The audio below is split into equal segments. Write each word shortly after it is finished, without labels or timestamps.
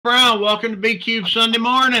Brown. Welcome to B Cube Sunday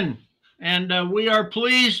morning. And we are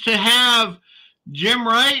pleased to have Jim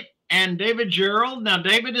Wright and David Gerrold. Now,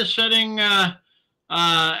 David is sitting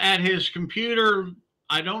at his computer.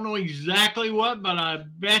 I don't know exactly what, but I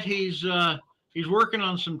bet he's working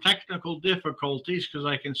on some technical difficulties because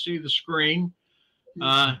I can see the screen.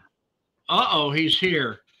 He's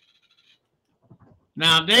here.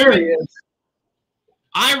 Now, David, there he is.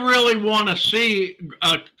 I really want to see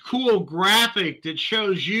a cool graphic that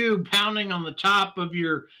shows you pounding on the top of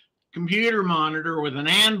your computer monitor with an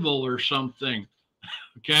anvil or something.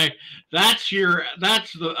 Okay, that's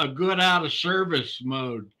a good out of service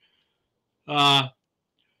mode. Now,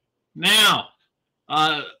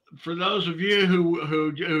 for those of you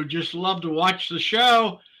who just love to watch the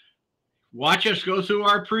show, watch us go through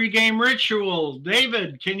our pregame ritual.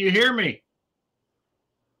 David, can you hear me?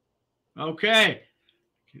 Okay.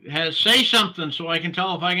 Say something so I can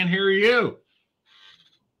tell if I can hear you.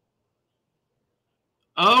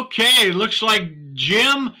 Okay, looks like,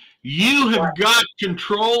 Jim, you have got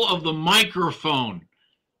control of the microphone.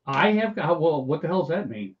 I have. Well, what the hell does that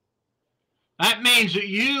mean? That means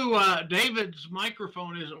that David's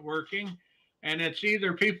microphone isn't working, and it's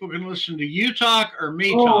either people can listen to you talk or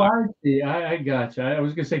me talk. I see. I gotcha. I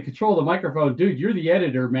was going to say control the microphone. Dude, you're the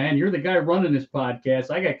editor, man. You're the guy running this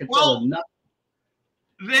podcast. I got control of nothing.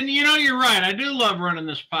 Then you're right. I do love running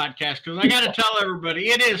this podcast because I got to tell everybody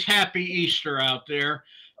it is Happy Easter out there.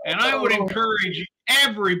 And I would encourage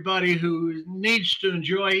everybody who needs to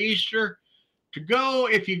enjoy Easter to go,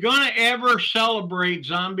 if you're going to ever celebrate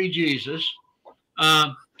Zombie Jesus,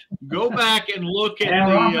 go back and look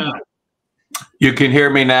at You can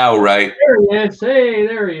hear me now, right? There he is. Hey,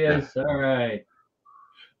 there he is. All right.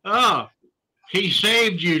 Oh, he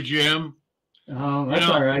saved you, Jim. Oh, that's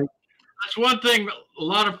all right. That's one thing a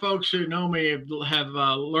lot of folks who know me have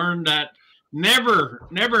learned, that never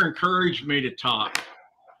encouraged me to talk,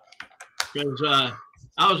 because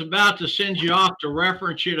I was about to send you off to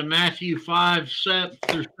reference you to Matthew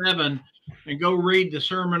 5:7 and go read the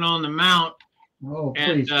Sermon on the Mount. Oh,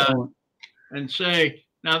 please don't. And say,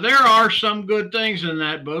 now there are some good things in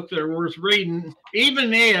that book that are worth reading,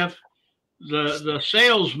 even if the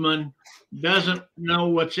salesman doesn't know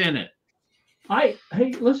what's in it.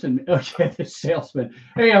 Hey, listen. Okay, the salesman.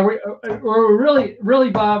 Hey, we're really,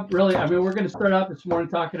 Bob. Really, I mean, we're going to start out this morning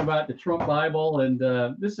talking about the Trump Bible, and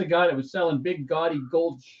this is a guy that was selling big, gaudy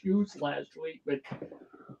gold shoes last week. But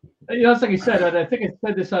it's like I said. I think I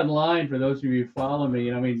said this online for those of you who follow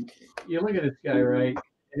me. I mean, you look at this guy, right?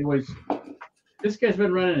 This guy's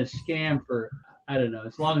been running a scam for, I don't know,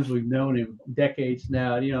 as long as we've known him, decades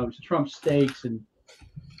now. It was Trump Steaks and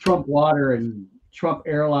Trump Water and Trump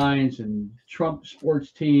Airlines and Trump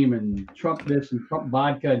Sports Team and Trump this and Trump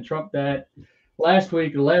Vodka and Trump that. Last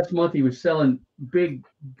month, he was selling big,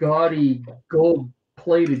 gaudy,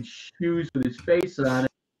 gold-plated shoes with his face on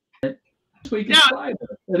it. This week is Friday.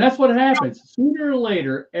 And that's what happens. Sooner or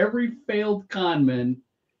later, every failed conman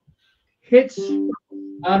hits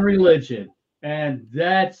on religion. And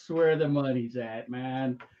that's where the money's at,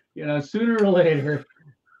 man. Sooner or later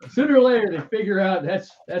they figure out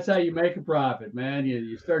that's how you make a profit, man.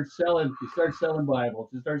 You start selling Bibles,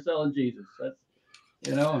 you start selling Jesus. That's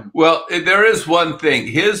Well, there is one thing.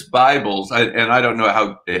 His Bibles, and I don't know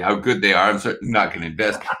how good they are. I'm certainly not going to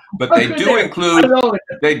invest, but they do include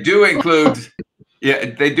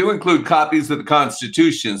copies of the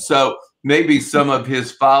Constitution. So maybe some of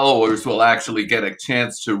his followers will actually get a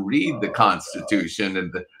chance to read the Constitution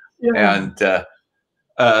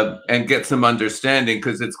and get some understanding,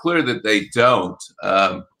 because it's clear that they don't.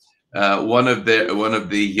 One of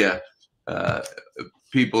the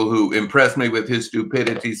people who impressed me with his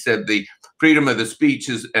stupidity said the freedom of the speech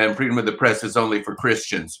and freedom of the press is only for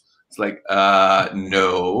Christians. It's like,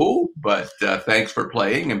 no, but thanks for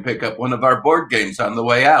playing, and pick up one of our board games on the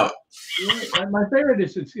way out. My favorite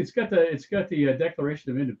is it's got the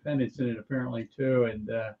Declaration of Independence in it apparently too, and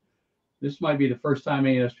this might be the first time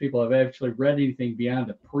any of those people have actually read anything beyond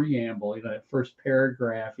the preamble, that first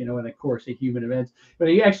paragraph, in the course of human events. But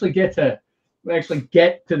you actually get to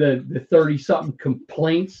the 30-something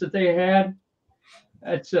complaints that they had.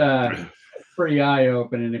 That's pretty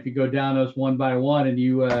eye-opening. If you go down those one by one and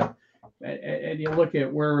you look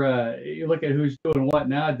at who's doing what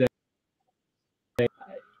nowadays,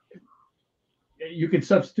 you could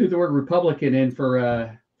substitute the word Republican in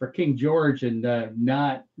for King George and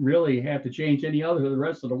not really have to change any other of the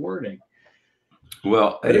rest of the wording.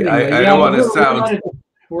 Well, anyway, I don't want to sound.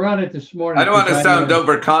 We're on it this morning. I don't want to sound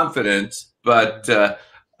overconfident, but there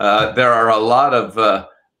are a lot of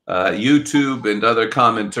YouTube and other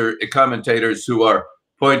commentators who are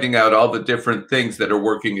pointing out all the different things that are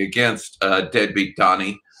working against deadbeat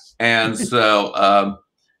Donnie. And so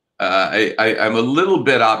I'm a little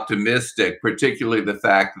bit optimistic, particularly the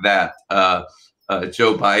fact that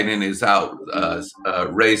Joe Biden is out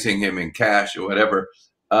raising him in cash or whatever.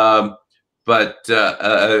 But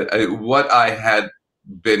what I had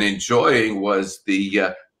been enjoying was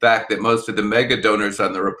the fact that most of the mega donors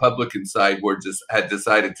on the Republican side had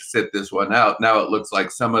decided to sit this one out. Now it looks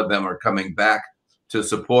like some of them are coming back to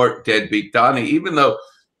support deadbeat Donnie, even though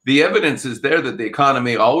the evidence is there that the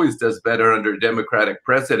economy always does better under a Democratic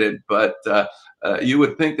president. But you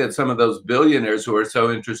would think that some of those billionaires who are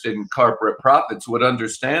so interested in corporate profits would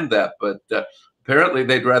understand that. But apparently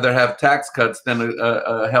they'd rather have tax cuts than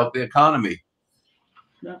a healthy economy.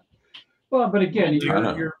 Yeah. Well, but again,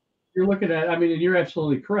 you're looking at, I mean, and you're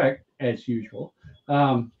absolutely correct, as usual,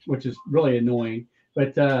 which is really annoying.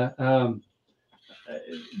 But the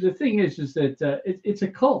thing is that it's a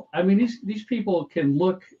cult. I mean, these people can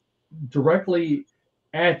look directly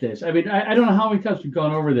at this. I mean, I don't know how many times we've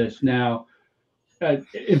gone over this now.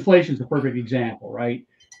 Inflation is a perfect example, right?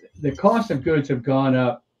 The cost of goods have gone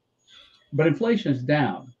up, but inflation is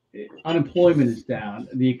down. Unemployment is down.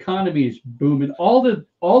 The economy is booming. All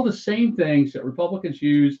the same things that Republicans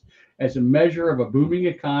used as a measure of a booming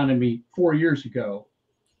economy 4 years ago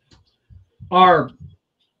are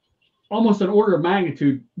almost an order of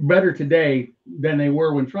magnitude better today than they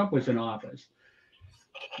were when Trump was in office.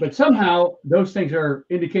 But somehow those things are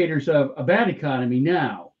indicators of a bad economy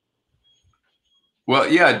now.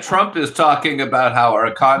 Well, yeah, Trump is talking about how our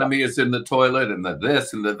economy is in the toilet and the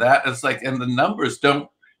this and the that. It's like, and the numbers don't,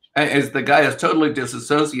 as the guy is totally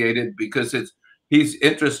disassociated because he's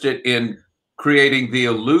interested in creating the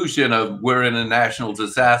illusion of we're in a national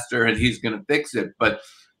disaster and he's going to fix it. But,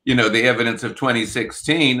 you know, the evidence of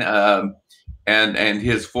 2016 and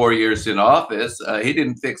his 4 years in office, he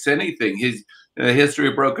didn't fix anything. His history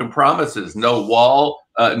of broken promises, no wall,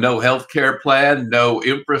 no health care plan, no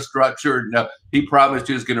infrastructure. No, he promised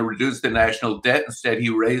he was going to reduce the national debt. Instead, he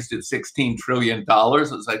raised it $16 trillion.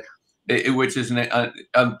 It's like, which is an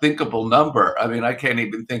unthinkable number. I mean, I can't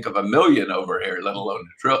even think of a million over here, let alone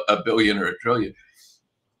a billion or a trillion.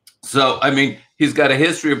 So, I mean, he's got a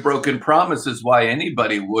history of broken promises. Why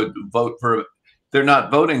anybody would vote for? They're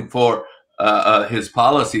not voting for his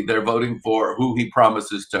policy. They're voting for who he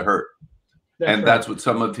promises to hurt. That's what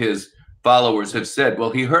some of his followers have said.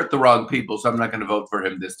 Well, he hurt the wrong people, so I'm not going to vote for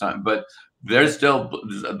him this time. But there's still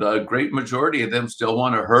the great majority of them still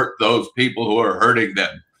want to hurt those people who are hurting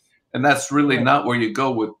them. And that's really not where you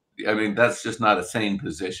go with. I mean, that's just not a sane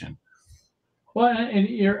position. Well, and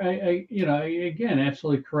you're, again,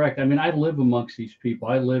 absolutely correct. I mean, I live amongst these people.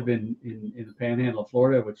 I live in the Panhandle of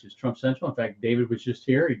Florida, which is Trump Central. In fact, David was just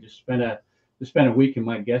here. He just spent a week in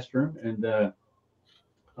my guest room, and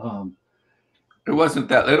it wasn't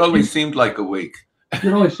that. It only seemed like a week. It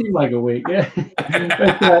only seemed like a week, yeah.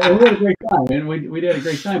 But, we had a great time, and we did a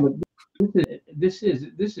great time. But this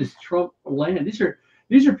is Trump land.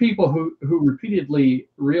 These are people who repeatedly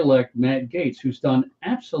reelect Matt Gaetz, who's done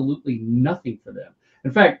absolutely nothing for them.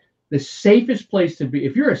 In fact, the safest place to be,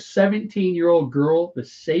 if you're a 17-year-old girl, the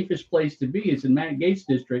safest place to be is in Matt Gaetz'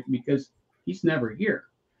 district because he's never here.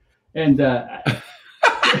 And the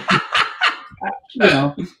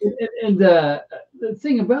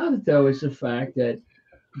thing about it, though, is the fact that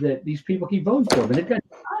these people keep voting for him. And they've got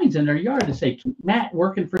signs in their yard to say, "Keep Matt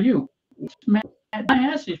working for you." Matt, I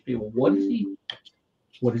ask these people, what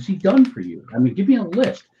has he done for you? I mean, give me a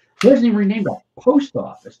list. He hasn't even renamed a post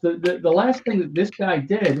office. The last thing that this guy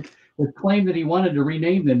did was claim that he wanted to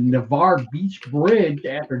rename the Navarre Beach Bridge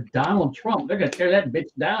after Donald Trump. They're going to tear that bitch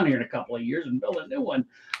down here in a couple of years and build a new one.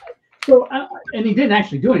 So, and he didn't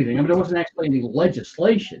actually do anything. I mean, there wasn't actually any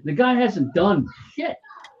legislation. The guy hasn't done shit.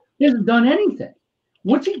 He hasn't done anything.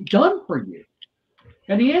 What's he done for you?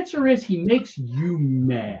 And the answer is he makes you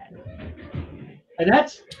mad. And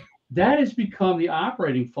that has become the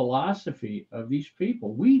operating philosophy of these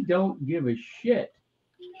people. We don't give a shit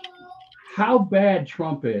how bad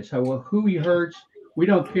Trump is, who he hurts. We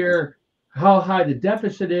don't care how high the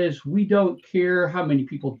deficit is. We don't care how many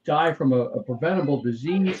people die from a preventable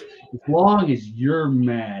disease. As long as you're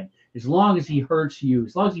mad, as long as he hurts you,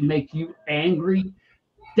 as long as he makes you angry,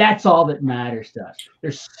 that's all that matters to us.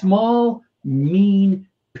 They're small, mean,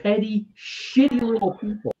 petty, shitty little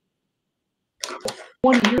people.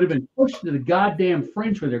 One of you would have been pushed to the goddamn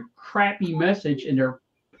fringe with their crappy message and their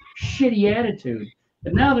shitty attitude.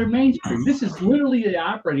 And now they're mainstream. This is literally the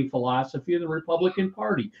operating philosophy of the Republican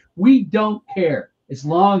Party. We don't care as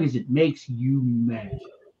long as it makes you mad.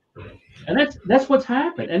 And that's what's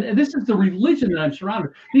happened. And this is the religion that I'm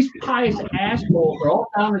surrounded. These pious assholes are all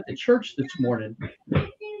down at the church this morning.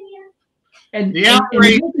 And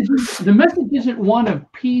the message isn't one of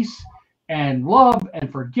peace and love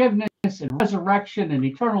and forgiveness and resurrection and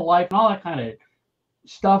eternal life and all that kind of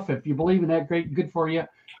stuff. If you believe in that, great, good for you.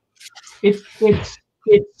 It's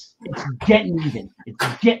getting even.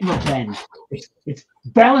 It's getting revenge. It's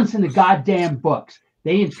balancing the goddamn books.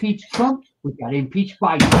 They impeached Trump. We got to impeach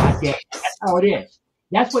Biden. Goddamn. That's how it is.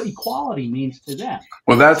 That's what equality means to them.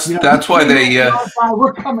 Well, that's why they.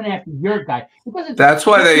 We're coming after your guy. That's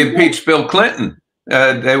why they impeached Bill Clinton.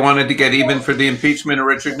 They wanted to get even for the impeachment of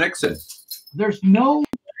Richard Nixon. There's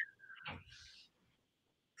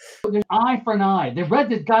eye for an eye. They read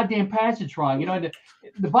this goddamn passage wrong. You know,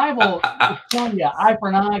 the Bible is telling you eye for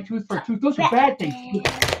an eye, tooth for a tooth. Those are bad things.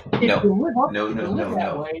 If you live up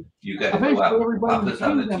that way, you got eventually everybody in the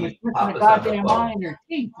kingdom is missing a goddamn eye in their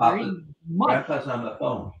teeth. Grandpa's on the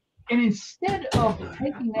phone. And instead of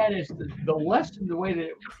taking that as the lesson, the way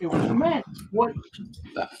that it was meant,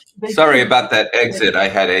 Sorry about that exit. I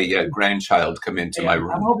had a grandchild come into my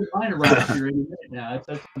room. I'm hoping mine arrives here any minute now.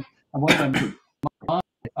 I'm wondering.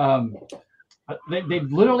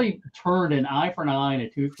 They've literally turned an eye for an eye and a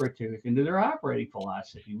tooth for a tooth into their operating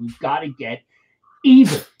philosophy. We've got to get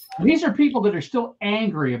even. These are people that are still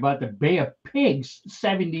angry about the Bay of Pigs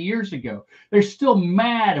 70 years ago. They're still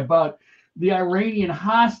mad about the Iranian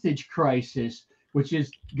hostage crisis, which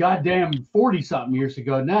is goddamn 40-something years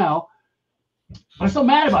ago now. They're still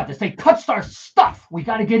mad about this. They touched our stuff. We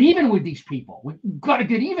got to get even with these people. We've got to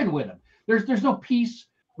get even with them. There's no peace.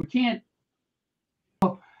 We can't.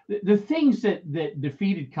 The things that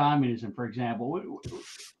defeated communism, for example,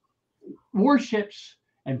 warships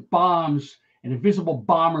and bombs and invisible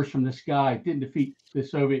bombers from the sky didn't defeat the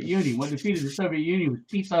Soviet Union. What defeated the Soviet Union was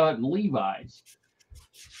Pizza Hut and Levi's.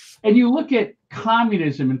 And you look at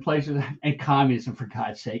communism in places, and communism, for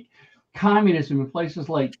God's sake, communism in places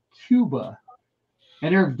like Cuba,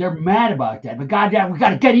 and they're mad about that. But goddamn, we got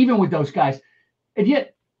to get even with those guys. And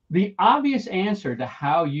yet, the obvious answer to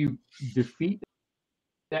how you defeat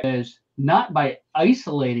that is not by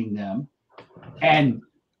isolating them and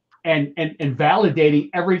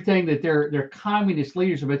validating everything that their communist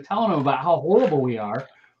leaders have been telling them about how horrible we are.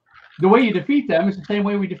 The way you defeat them is the same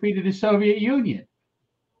way we defeated the Soviet Union.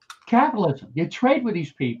 Capitalism. You trade with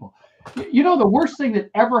these people. You know the worst thing that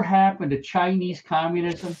ever happened to Chinese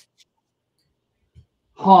communism?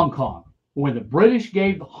 Hong Kong. When the British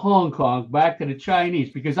gave Hong Kong back to the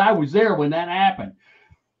Chinese, because I was there when that happened.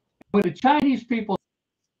 When the Chinese people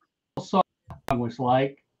saw what it was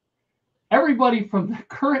like, everybody from the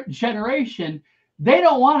current generation, they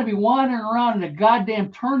don't want to be wandering around in a goddamn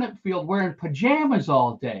turnip field wearing pajamas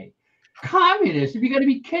all day. Communists, if you got to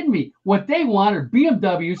be kidding me, what they want are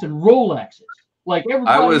BMWs and Rolexes, like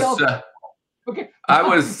everybody else. Okay. I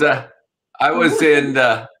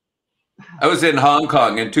was in Hong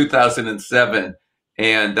Kong in 2007,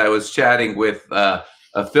 and I was chatting with a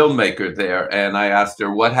filmmaker there, and I asked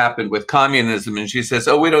her what happened with communism, and she says,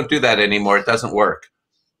 "Oh, we don't do that anymore. It doesn't work."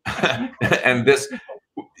 And this,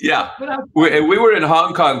 yeah, we were in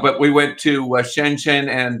Hong Kong, but we went to Shenzhen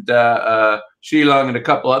and Shillong and a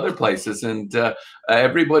couple other places, and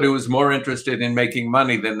everybody was more interested in making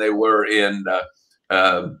money than they were in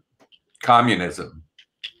communism.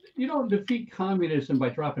 You don't defeat communism by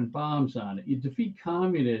dropping bombs on it. You defeat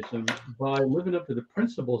communism by living up to the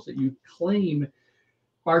principles that you claim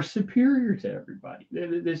are superior to everybody.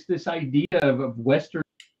 There's this idea of Western.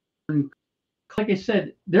 Like I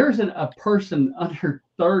said, there isn't a person under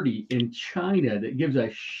 30 in China that gives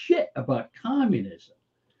a shit about communism.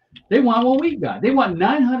 They want what we got. They want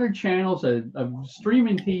 900 channels of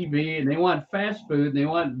streaming TV, and they want fast food, and they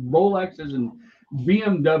want Rolexes and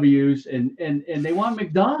BMWs, and they want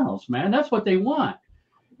McDonald's, man. That's what they want.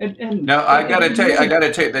 And now I got to tell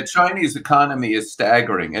you, the Chinese economy is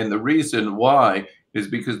staggering, and the reason why is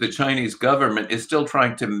because the Chinese government is still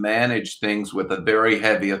trying to manage things with a very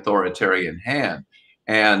heavy authoritarian hand.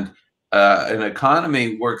 And an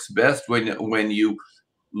economy works best when you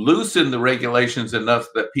loosen the regulations enough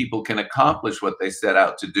that people can accomplish what they set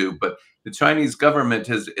out to do. But the Chinese government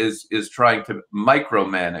is trying to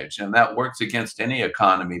micromanage, and that works against any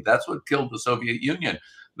economy. That's what killed the Soviet Union.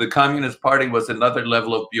 The Communist Party was another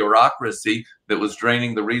level of bureaucracy that was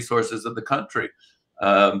draining the resources of the country.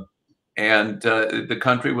 And the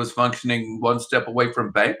country was functioning one step away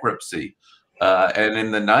from bankruptcy. And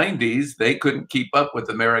in the 90s, they couldn't keep up with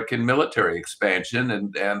American military expansion,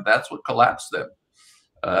 and that's what collapsed them.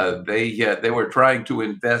 They were trying to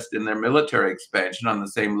invest in their military expansion on the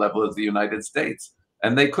same level as the United States,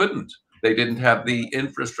 and they couldn't. They didn't have the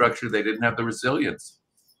infrastructure. They didn't have the resilience.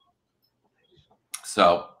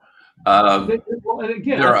 So, well, and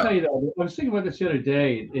again, I'll tell you though, I was thinking about this the other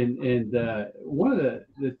day, and one of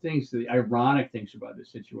the things, the ironic things about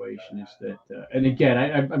this situation is that, and again,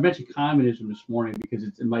 I mentioned communism this morning because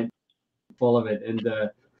it might be full of it, and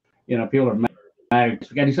you know, people are mad.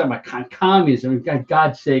 We got to do something about communism. For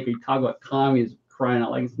God's sake, we talk about communism, crying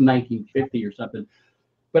out like it's 1950 or something.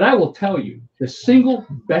 But I will tell you, the single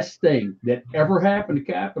best thing that ever happened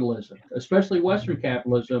to capitalism, especially Western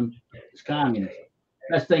capitalism, is communism.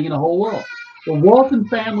 Best thing in the whole world. The Walton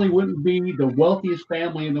family wouldn't be the wealthiest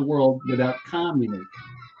family in the world without communism.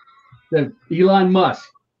 The Elon Musk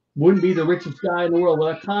wouldn't be the richest guy in the world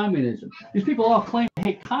without communism. These people all claim to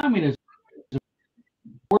hate communism.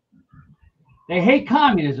 They hate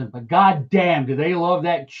communism, but goddamn, do they love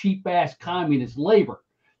that cheap-ass communist labor.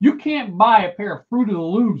 You can't buy a pair of Fruit of the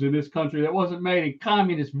Looms in this country that wasn't made in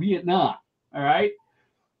communist Vietnam. All right.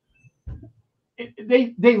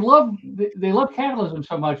 They love capitalism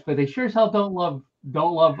so much, but they sure as hell don't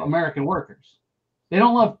love American workers. They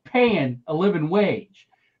don't love paying a living wage.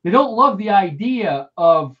 They don't love the idea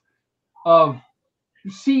of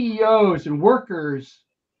CEOs and workers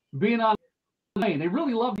being on the lane. They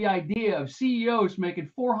really love the idea of CEOs making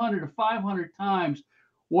 400 to 500 times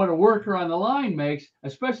what a worker on the line makes,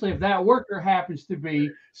 especially if that worker happens to be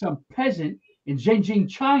some peasant in Xinjiang,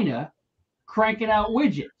 China, cranking out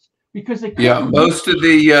widgets. Because they most of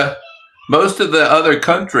the other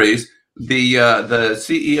countries, the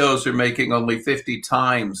CEOs are making only 50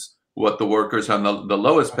 times what the workers on the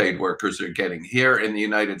lowest paid workers are getting. Here in the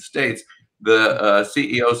United States, the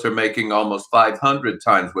CEOs are making almost 500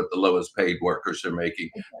 times what the lowest paid workers are making.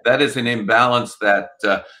 That is an imbalance that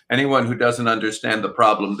anyone who doesn't understand the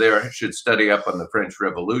problem there should study up on the French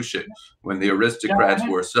Revolution, when the aristocrats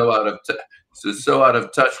were so out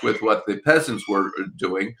of touch with what the peasants were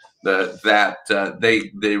doing that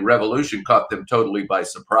the revolution caught them totally by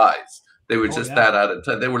surprise. They were just that out of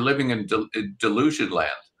touch. They were living in delusion land.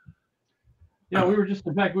 Yeah, we were just,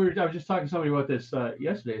 in fact, I was just talking to somebody about this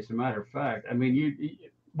yesterday. As a matter of fact, I mean,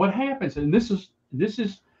 what happens, and this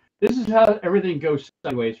is how everything goes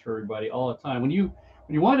sideways for everybody all the time. When you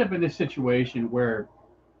wind up in this situation where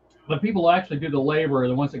the people who actually do the labor are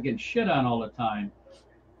the ones that get shit on all the time,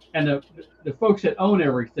 and the folks that own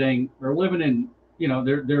everything are living in, you know,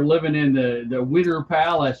 they're living in the Winter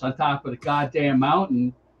Palace on top of the goddamn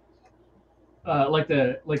mountain. Like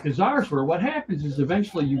the czars were. What happens is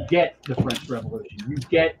eventually you get the French Revolution, you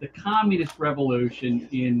get the communist revolution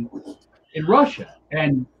in Russia,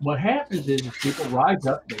 and what happens is people rise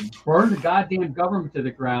up, they burn the goddamn government to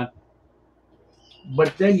the ground.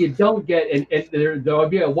 But then you don't get, and there'll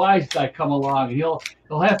be a wise guy come along, and he'll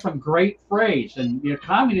have some great phrase, and you know,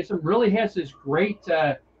 communism really has this great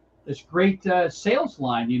sales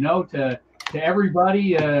line, you know, to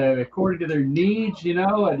everybody according to their needs, you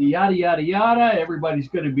know, yada yada yada. Everybody's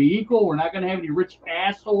going to be equal. We're not going to have any rich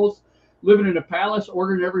assholes living in a palace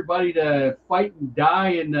ordering everybody to fight and die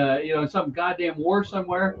in you know, some goddamn war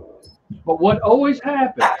somewhere. But what always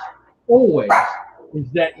happens, is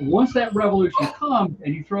that once that revolution comes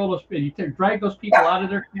and you drag those people out of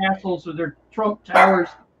their castles or their Trump towers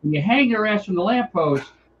and you hang their ass from the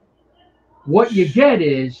lamppost, what you get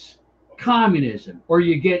is communism, or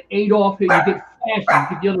you get Adolf, you get fascism, you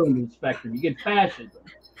get the other end of the spectrum, you get fascism.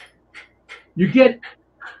 You get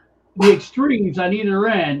the extremes on either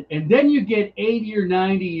end, and then you get 80 or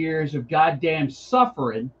 90 years of goddamn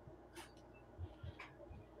suffering.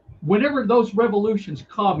 Whenever those revolutions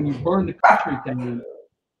come and you burn the country down,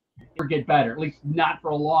 never get better, at least not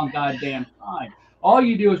for a long goddamn time. All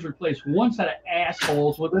you do is replace one set of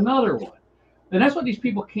assholes with another one. And that's what these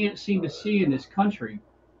people can't seem to see in this country,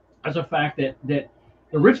 as a fact that the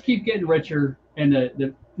rich keep getting richer and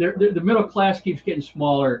the middle class keeps getting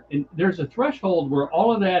smaller. And there's a threshold where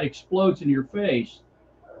all of that explodes in your face.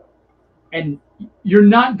 And you're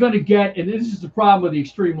not going to get, and this is the problem with the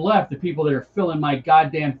extreme left, the people that are filling my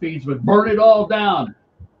goddamn feeds with burn it all down.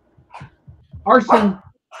 Arson,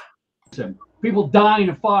 people dying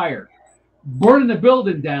in fire. Burning the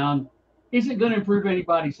building down isn't going to improve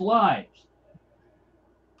anybody's lives.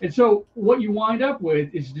 And so what you wind up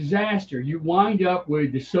with is disaster. You wind up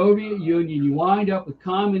with the Soviet Union. You wind up with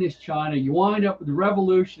communist China. You wind up with the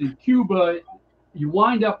revolution in Cuba. You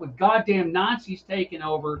wind up with goddamn Nazis taking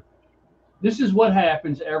over. This is what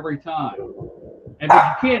happens every time. And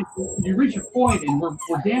but you reach a point, and we're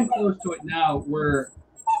damn close to it now, where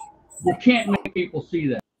you can't make people see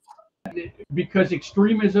that. Because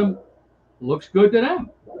extremism looks good to them.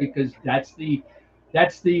 Because that's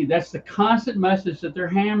That's the constant message that they're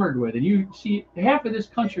hammered with. And you see half of this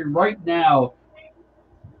country right now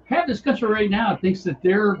thinks that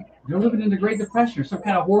they're living in the Great Depression or some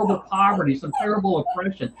kind of horrible poverty, some terrible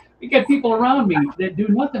oppression. You get people around me that do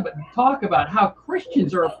nothing but talk about how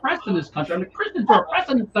Christians are oppressed in this country. I mean, Christians are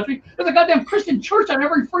oppressed in this country. There's a goddamn Christian church on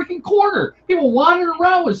every freaking corner. People wandering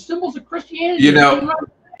around with symbols of Christianity. You know,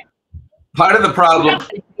 part of the problem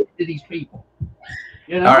to these people.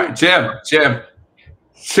 You know? All right, Jim,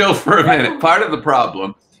 chill for a minute. Part of the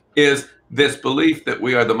problem is this belief that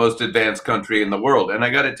we are the most advanced country in the world. And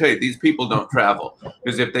I got to tell you, these people don't travel,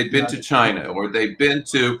 because if they've been to China or they've been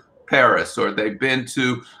to Paris or they've been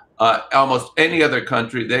to almost any other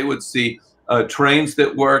country, they would see trains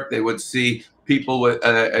that work. They would see people with,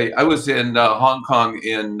 I was in Hong Kong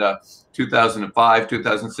in 2005,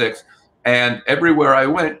 2006. And everywhere I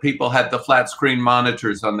went, people had the flat screen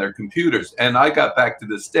monitors on their computers. And I got back to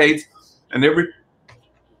the States, and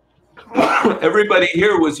everybody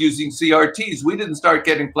here was using CRTs. We didn't start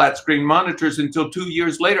getting flat screen monitors until 2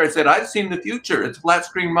 years later. I said, I've seen the future. It's flat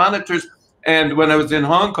screen monitors. And when I was in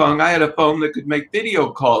Hong Kong, I had a phone that could make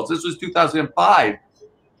video calls. This was 2005.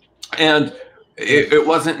 And it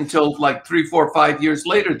wasn't until like 3, 4, 5 years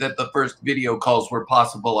later that the first video calls were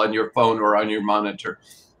possible on your phone or on your monitor.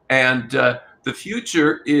 And the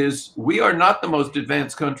future is, we are not the most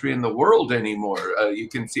advanced country in the world anymore. You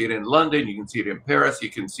can see it in London, you can see it in Paris, you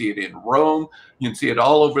can see it in Rome, you can see it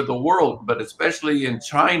all over the world, but especially in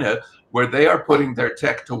China, where they are putting their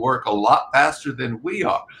tech to work a lot faster than we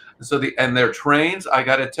are. So and their trains, I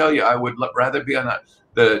got to tell you, I would rather be on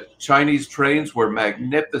the Chinese trains were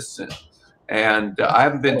magnificent. And I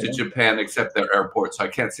haven't been to Japan except their airport, so I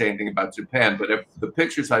can't say anything about Japan. But if the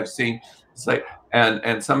pictures I've seen, it's like,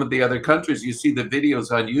 and some of the other countries, you see the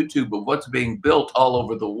videos on YouTube of what's being built all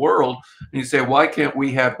over the world. And you say, why can't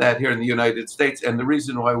we have that here in the United States? And the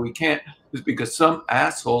reason why we can't is because some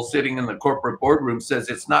asshole sitting in the corporate boardroom says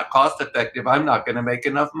it's not cost effective. I'm not going to make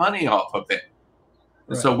enough money off of it.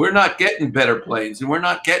 Right. So we're not getting better planes, and we're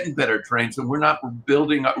not getting better trains, and we're not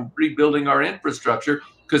rebuilding our infrastructure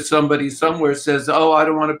because somebody somewhere says, oh, I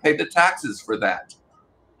don't want to pay the taxes for that.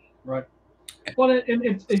 Right. Well,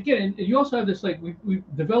 and again, you also have this, like, we've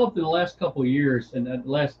developed in the last couple of years, and the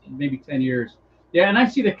last maybe 10 years. Yeah, and I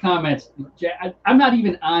see the comments. I'm not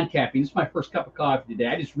even on caffeine. This is my first cup of coffee today.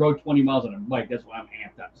 I just rode 20 miles on a bike. That's why I'm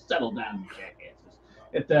amped up. Settle down,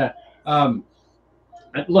 jackasses.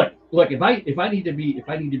 Look. If I need to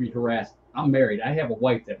be harassed, I'm married. I have a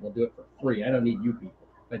wife that will do it for free. I don't need you people.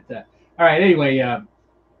 But all right. Anyway,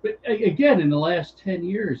 but again, in the last 10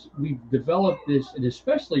 years, we've developed this, and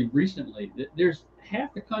especially recently, there's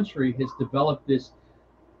half the country has developed this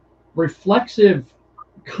reflexive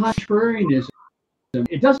contrarianism.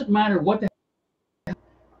 It doesn't matter what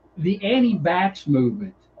the anti-vax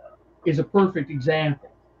movement is a perfect example.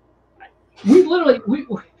 You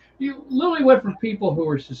literally went from people who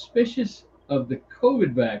are suspicious of the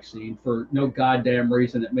COVID vaccine for no goddamn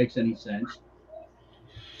reason that makes any sense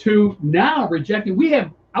to now rejecting. We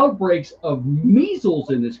have outbreaks of measles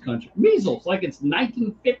in this country. Measles, like it's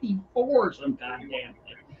 1954 or some goddamn thing.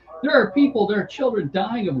 There are children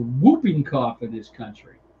dying of whooping cough in this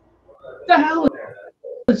country. What the hell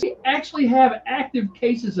is we actually have active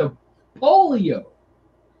cases of polio?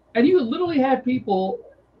 And you literally have people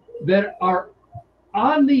that are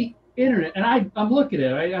on the internet, and I'm looking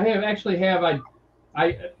at it.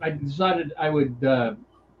 I decided I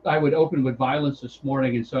would open with violence this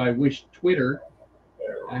morning, and so I wished Twitter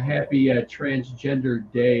a happy transgender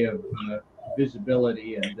day of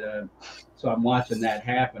visibility, and so I'm watching that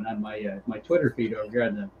happen on my Twitter feed over here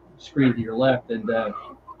on the screen to your left, and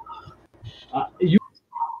you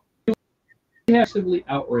massively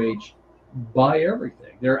outraged by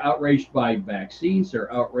everything. They're outraged by vaccines. They're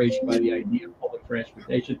outraged by the idea of public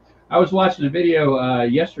transportation. I was watching a video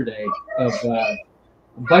yesterday of a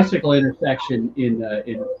bicycle intersection in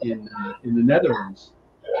the Netherlands,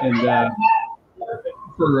 and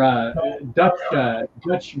for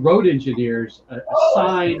Dutch road engineers, a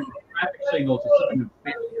sign, traffic signal to something of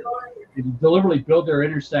failure. They deliberately build their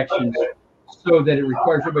intersections so that it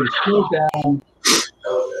requires everybody to slow down,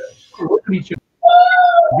 look at each other.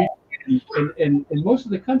 And in most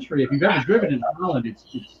of the country, if you've ever driven in Holland, it's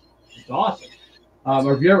awesome.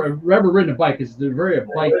 Or if you've ever ridden a bike, it's a very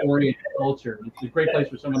bike-oriented culture. It's a great place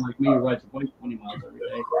for someone like me who rides a bike 20 miles every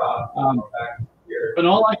day. And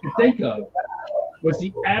all I could think of was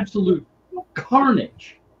the absolute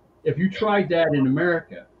carnage if you tried that in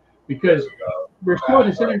America, because we're still at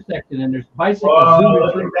this intersection and there's bicycles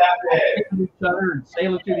zooming through each other and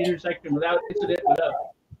sailing through the intersection without incident,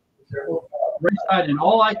 right side, and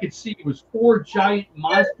all I could see was 4 giant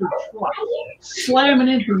monster trucks slamming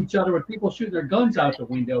into each other with people shooting their guns out the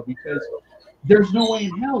window, because there's no way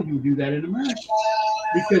in hell you would do that in America.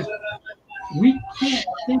 Because we can't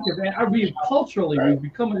think of that. I mean, culturally, we've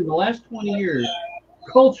become in the last 20 years,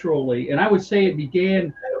 culturally, and I would say it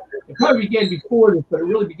probably began before this, but it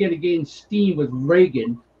really began to gain steam with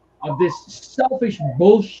Reagan, of this selfish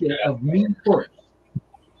bullshit of me first.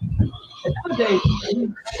 And nowadays,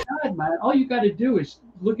 God, man, all you got to do is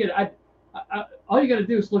look at a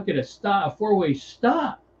 4-way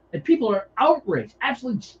stop, and people are outraged,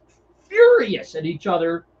 absolutely furious at each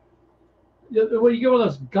other. When you go to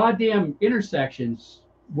those goddamn intersections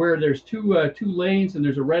where there's two lanes and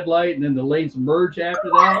there's a red light, and then the lanes merge after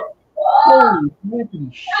that. Holy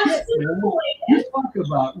shit, man! You talk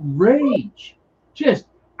about rage. Just,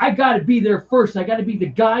 I got to be there first. I got to be the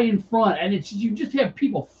guy in front, and you just have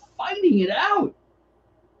people fighting it out.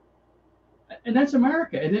 And that's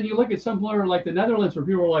America. And then you look at somewhere like the Netherlands, where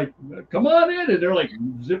people are like, "Come on in," and they're like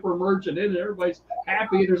zipper merging in, and everybody's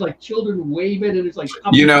happy. And there's like children waving, and it's like,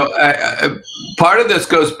 part of this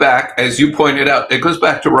goes back, as you pointed out, it goes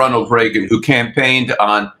back to Ronald Reagan, who campaigned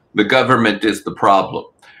on the government is the problem.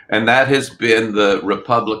 And that has been the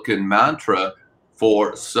Republican mantra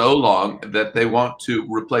for so long, that they want to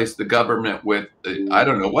replace the government with, I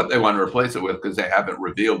don't know what they want to replace it with, because they haven't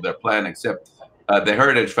revealed their plan, except the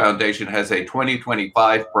Heritage Foundation has a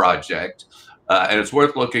 2025 project, and it's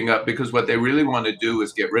worth looking up, because what they really want to do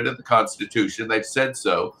is get rid of the Constitution. They've said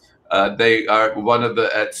so. They are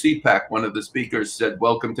at CPAC, one of the speakers said,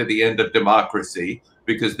 "Welcome to the end of democracy,"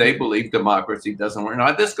 because they believe democracy doesn't work.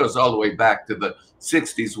 Now, this goes all the way back to the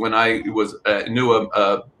 60s, when I knew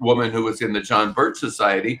a woman who was in the John Birch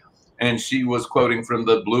Society, and she was quoting from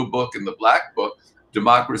the Blue Book and the Black Book,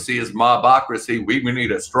 "Democracy is mobocracy. We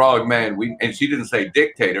need a strong man." And she didn't say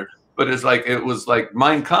dictator, but it was like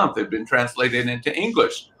Mein Kampf had been translated into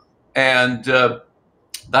English. And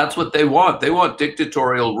that's what they want. They want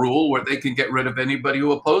dictatorial rule where they can get rid of anybody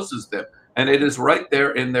who opposes them. And it is right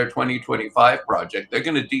there in their 2025 project. They're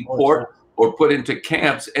going to deport or put into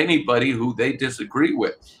camps anybody who they disagree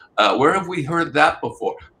with. Where have we heard that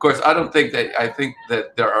before? Of course, I think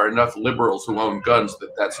that there are enough liberals who own guns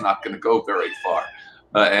that that's not going to go very far.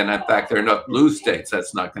 And in fact, there are enough blue states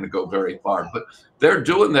that's not going to go very far. But they're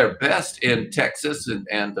doing their best in Texas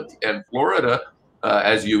and Florida,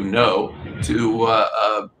 as you know,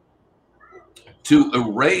 to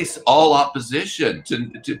erase all opposition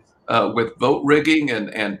with vote rigging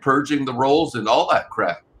and purging the rolls and all that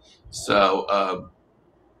crap. So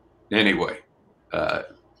anyway,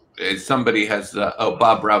 somebody has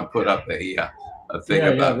Bob Brown put up a thing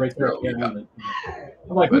about right there.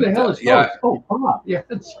 I'm like, who the hell is folks? Oh, Bob. Yeah,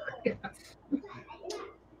 that's right.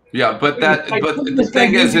 Yeah, but the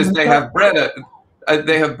thing is they have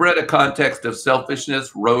bred a context of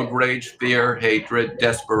selfishness, road rage, fear, hatred,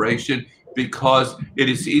 desperation, because it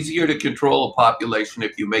is easier to control a population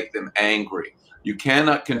if you make them angry. You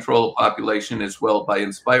cannot control a population as well by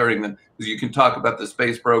inspiring them, because you can talk about the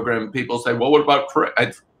space program. People say, "Well, what about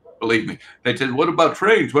trains?" Believe me, they said, "What about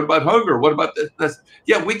trains? What about hunger? What about this?"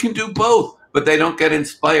 Yeah, we can do both, but they don't get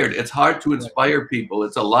inspired. It's hard to inspire people.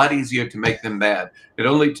 It's a lot easier to make them mad. It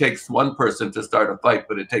only takes one person to start a fight,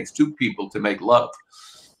 but it takes 2 people to make love.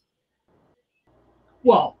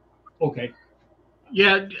 Well, okay.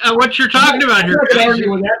 Yeah, what you're talking about here. I can't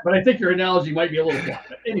argue with that, but I think your analogy might be a little flawed.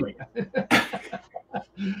 Anyway.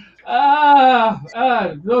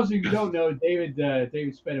 Those of you who don't know, David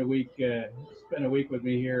spent a week with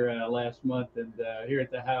me here last month, and here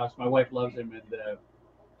at the house. My wife loves him, and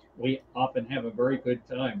we often have a very good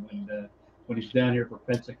time when he's down here for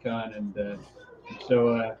Pensacon, and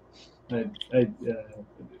so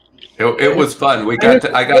it was fun.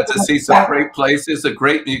 I got to see some great places, a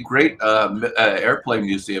great airplane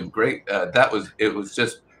museum. Great. It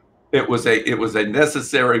was a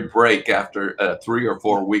necessary break after 3 or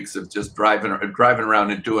 4 weeks of just driving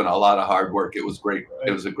around and doing a lot of hard work. It was great.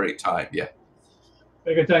 It was a great time. Yeah.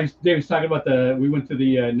 A good time. David's talking about we went to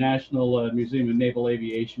the National Museum of Naval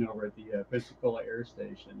Aviation over at the Pensacola Air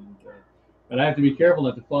Station, and, but I have to be careful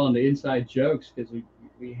not to fall into inside jokes, because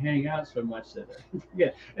we hang out so much that yeah.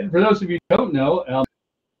 And for those of you who don't know,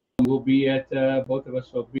 we'll be at both of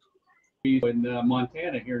us will be in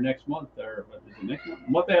Montana here next month, or is it next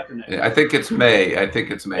month after next? Yeah, I think it's May. I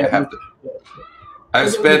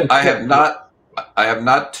have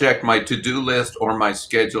not checked my to-do list or my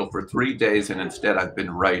schedule for 3 days, and instead I've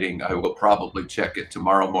been writing. I will probably check it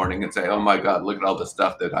tomorrow morning and say, "Oh my God, look at all the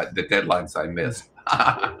stuff the deadlines I missed."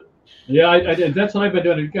 Yeah, I did. That's what I've been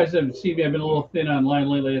doing. If you guys haven't seen me, I've been a little thin online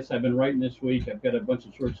lately. I've been writing this week. I've got a bunch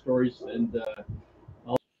of short stories, and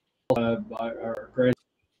our grandson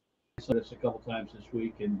us a couple times this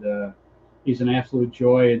week, and he's an absolute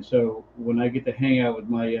joy. And so when I get to hang out with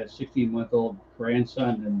my 16-month-old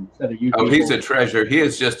grandson and instead of you Oh, people, he's a treasure. He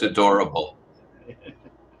is just adorable.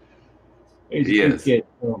 he's a cute kid.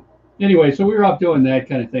 So anyway, so we were up doing that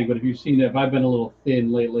kind of thing. But if you've seen it, if I've been a little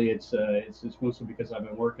thin lately, it's mostly because I've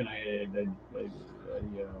been working. I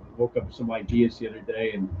woke up with some ideas the other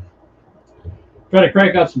day and try to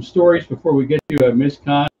crack out some stories before we get to Miss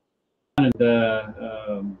Con, and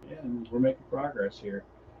we're making progress here.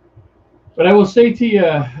 But I will say to you,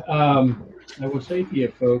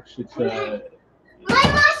 folks, it's my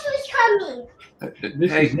boss was coming.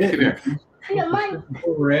 This hey, is it. come here. This is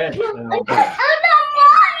where we're at.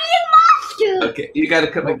 Okay, you got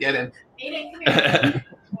to come and get him. Here,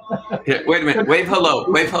 wait a minute. Wave hello.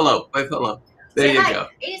 Wave hello. Wave hello. There you go.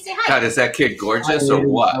 God, is that kid gorgeous or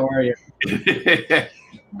what? How are you?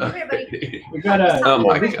 We got oh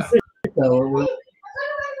my God.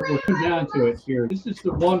 We're coming down to it here. This is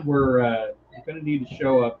the one where you're going to need to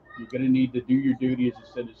show up. You're going to need to do your duty as a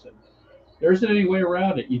citizen. There isn't any way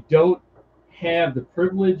around it. You don't have the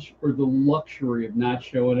privilege or the luxury of not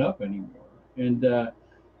showing up anymore. And I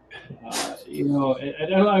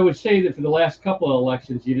would say that for the last couple of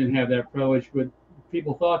elections, you didn't have that privilege, but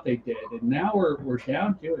people thought they did. And now we're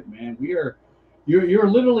down to it, man. You're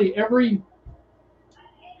literally every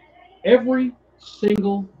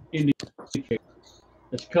single indicator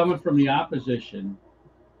that's coming from the opposition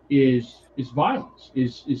is violence,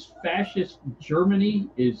 is fascist Germany,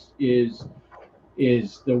 is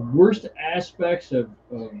the worst aspects of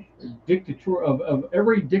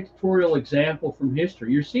every dictatorial example from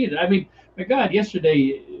history. You're seeing it. I mean, my God,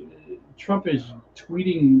 yesterday Trump is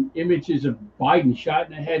tweeting images of Biden shot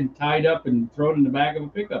in the head and tied up and thrown in the back of a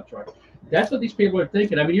pickup truck. That's what these people are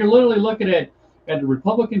thinking. I mean, you're literally looking at the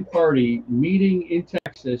Republican Party meeting in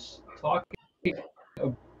Texas, talking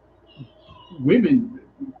of women,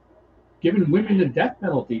 giving women the death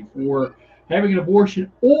penalty for having an abortion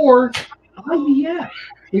or IVF.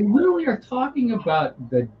 They literally are talking about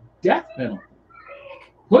the death penalty,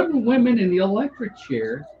 putting women in the electric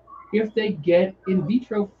chair if they get in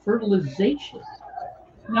vitro fertilization.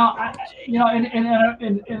 Now,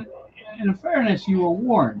 in fairness, you were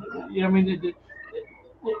warned. I mean,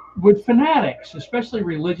 with fanatics, especially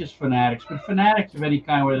religious fanatics, but fanatics of any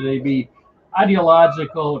kind, whether they be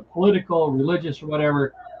ideological, political, religious, or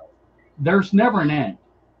whatever, there's never an end.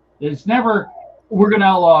 It's never, we're going to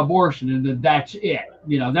outlaw abortion and then that's it.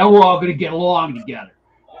 Then we're all going to get along together.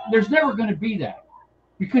 There's never going to be that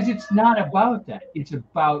because it's not about that. It's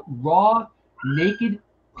about raw, naked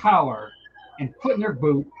power and putting their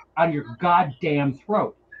boot on your goddamn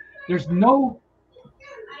throat. There's no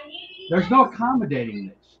accommodating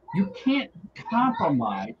this. You can't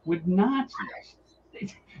compromise with Nazis.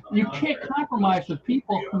 You can't compromise with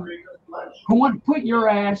people who want to put your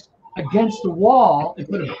ass against the wall and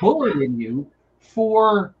put a bullet in you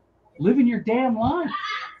for living your damn life.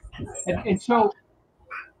 And so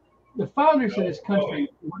the founders of this country,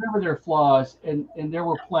 whatever their flaws, and there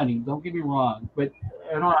were plenty, don't get me wrong, but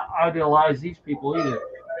I don't idealize these people either.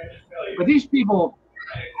 But these people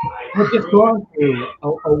have just gone through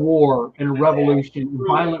a war and a revolution, a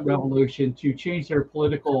violent revolution to change their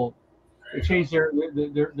political,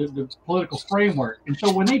 the political framework. And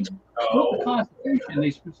so when they built the Constitution,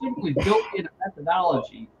 they specifically built in a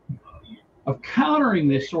methodology of countering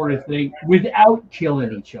this sort of thing without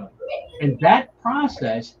killing each other. And that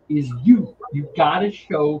process is you've got to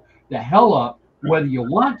show the hell up, whether you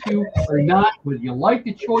want to or not, whether you like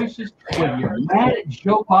the choices, whether you're mad at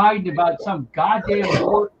Joe Biden about some goddamn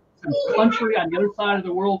war, some country on the other side of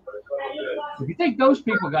the world. If you think those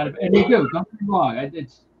people got it, and they do, don't get me wrong,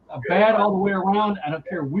 it's bad all the way around. I don't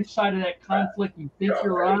care which side of that conflict you think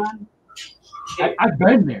you're on. I've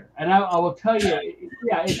been there, and I will tell you,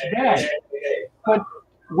 yeah, it's bad. But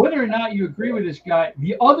whether or not you agree with this guy,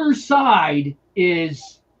 the other side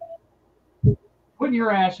is putting your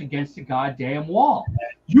ass against the goddamn wall.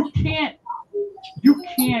 You can't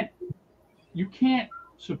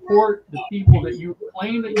support the people that you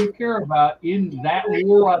claim that you care about in that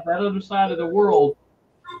war on that other side of the world,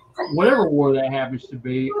 whatever war that happens to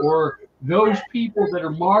be, or those people that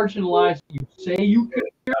are marginalized you say you care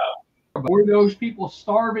about, or those people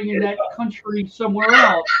starving in that country somewhere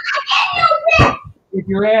else. If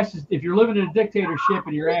you're living in a dictatorship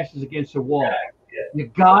and your ass is against the wall, you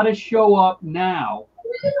gotta show up now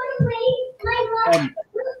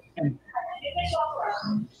and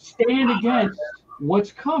stand against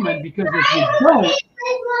what's coming, because if you don't,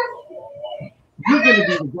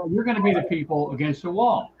 you're going to be the people against the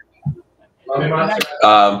wall.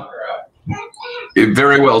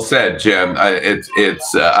 Very well said, Jim.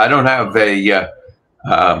 I don't have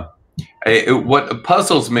what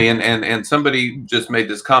puzzles me, and somebody just made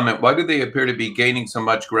this comment, why do they appear to be gaining so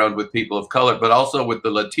much ground with people of color, but also with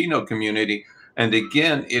the Latino community? And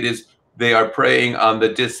again, they are preying on the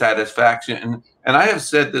dissatisfaction. And I have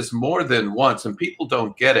said this more than once, and people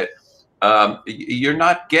don't get it. You're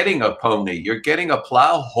not getting a pony, you're getting a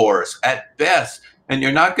plow horse at best. And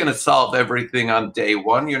you're not going to solve everything on day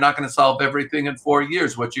one. You're not going to solve everything in 4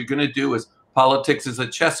 years. What you're going to do is, politics is a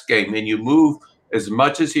chess game, and you move as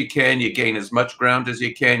much as you can, you gain as much ground as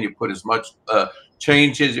you can, you put as much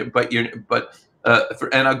change as and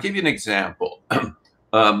I'll give you an example.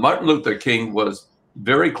 Martin Luther King was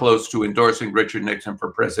very close to endorsing Richard Nixon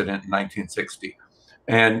for president in 1960.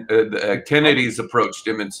 And Kennedy's approached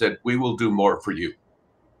him and said, we will do more for you.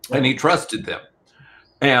 And he trusted them.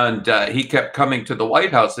 And he kept coming to the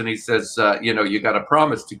White House, and he says, you got a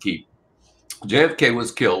promise to keep. JFK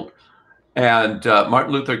was killed, and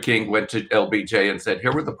Martin Luther King went to LBJ and said,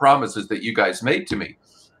 here were the promises that you guys made to me.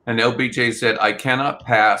 And LBJ said, I cannot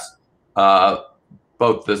pass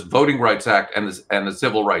both this Voting Rights Act and the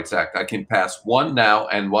Civil Rights Act. I can pass one now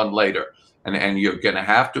and one later. And you're going to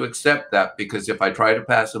have to accept that, because if I try to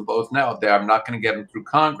pass them both now, I'm not going to get them through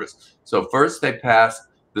Congress. So first they passed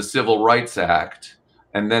the Civil Rights Act,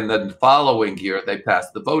 and then the following year, they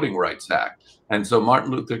passed the Voting Rights Act. And so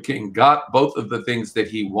Martin Luther King got both of the things that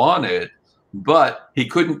he wanted, but he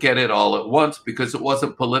couldn't get it all at once because it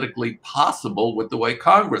wasn't politically possible with the way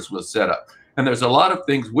Congress was set up. And there's a lot of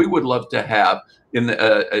things we would love to have in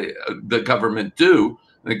the government do.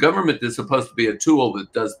 The government is supposed to be a tool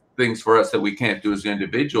that does things for us that we can't do as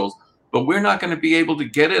individuals, but we're not going to be able to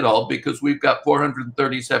get it all because we've got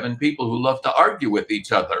 437 people who love to argue with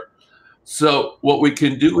each other. So what we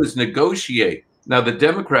can do is negotiate. Now, the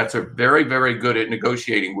Democrats are very, very good at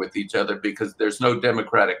negotiating with each other because there's no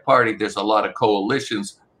Democratic Party. There's a lot of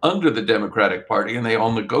coalitions under the Democratic Party, and they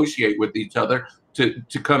all negotiate with each other to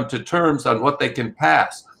come to terms on what they can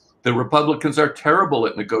pass. The Republicans are terrible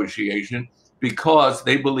at negotiation because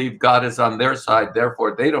they believe God is on their side.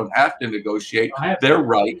 Therefore, they don't have to negotiate. They're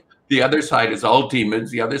right. The other side is all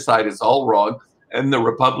demons. The other side is all wrong. And the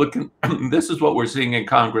Republican, this is what we're seeing in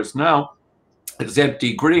Congress now, is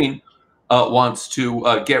Empty Green wants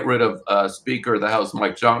to get rid of Speaker of the House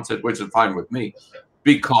Mike Johnson, which is fine with me,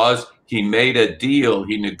 because he made a deal.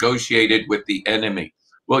 He negotiated with the enemy.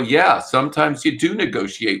 Well, yeah, sometimes you do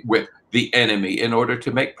negotiate with the enemy in order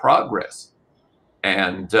to make progress.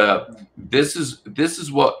 And this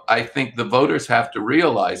is what I think the voters have to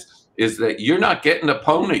realize, is that you're not getting a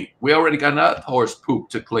pony. We already got enough horse poop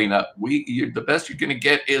to clean up. The best you're going to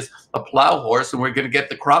get is a plow horse, and we're going to get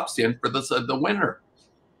the crops in for the winter.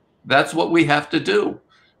 That's what we have to do.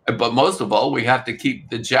 But most of all, we have to keep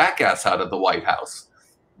the jackass out of the White House.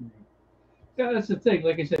 Yeah, that's the thing.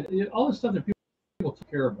 Like I said, all the stuff that people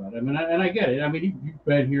care about. I mean, and I get it. I mean, you've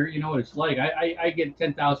been here. You know what it's like. I get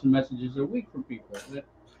 10,000 messages a week from people that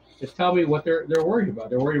tell me what they're worried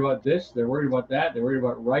about. They're worried about this. They're worried about that. They're worried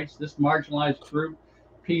about rights, this marginalized group,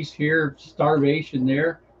 peace here, starvation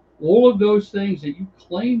there. All of those things that you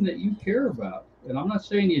claim that you care about. And I'm not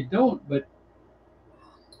saying you don't, but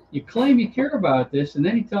you claim you care about this, and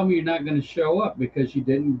then you tell me you're not going to show up because you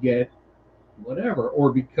didn't get whatever,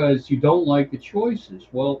 or because you don't like the choices.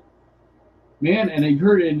 Well, man, and you've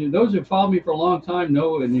heard, and those who followed me for a long time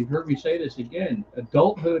know, and you've heard me say this again,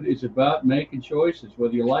 adulthood is about making choices,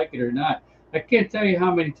 whether you like it or not. I can't tell you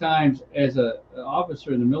how many times as an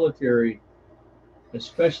officer in the military,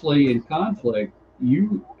 especially in conflict,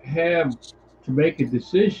 you have to make a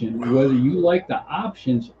decision whether you like the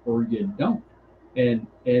options or you don't. And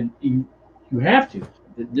you have to.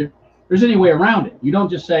 There's any way around it. You don't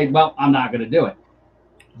just say, well, I'm not going to do it.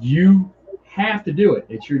 You have to do it.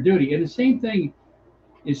 It's your duty. And the same thing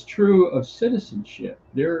is true of citizenship.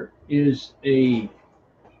 It is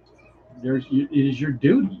your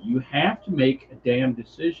duty. You have to make a damn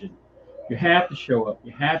decision. You have to show up.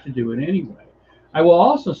 You have to do it anyway. I will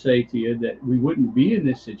also say to you that we wouldn't be in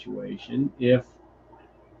this situation if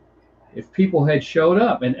people had showed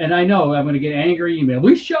up. And I know I'm going to get angry email.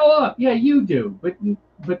 We show up. Yeah, you do.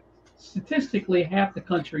 But statistically, half the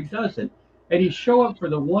country doesn't. And you show up for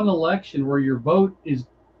the one election where your vote is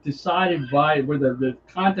decided by, where the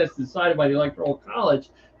contest is decided by the Electoral College,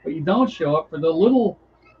 but you don't show up for the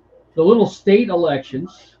little state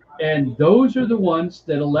elections. And those are the ones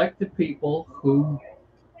that elect the people who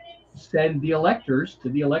send the electors to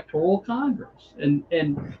the Electoral Congress and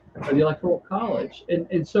or the Electoral College.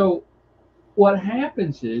 And so what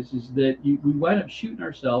happens is that we wind up shooting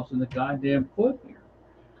ourselves in the goddamn foot here.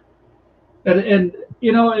 And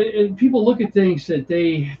you know, people look at things that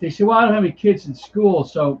they say, well, I don't have any kids in school,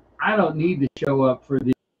 so I don't need to show up for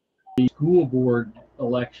the school board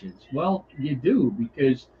elections. Well, you do,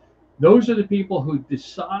 because those are the people who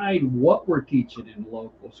decide what we're teaching in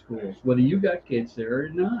local schools, whether you got kids there or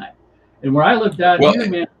not. And where I live down here,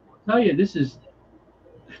 man, I'll tell you, this is,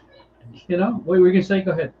 you know, what were you going to say?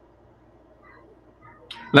 Go ahead.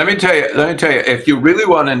 Let me tell you, if you really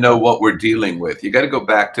want to know what we're dealing with, you got to go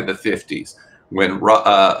back to the 50s when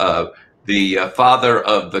the father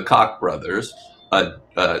of the Koch brothers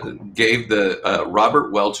gave the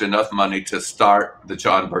Robert Welch enough money to start the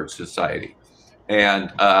John Birch Society.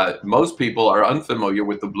 And most people are unfamiliar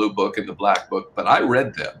with the Blue Book and the Black Book, but I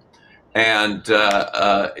read them. And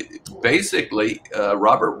basically,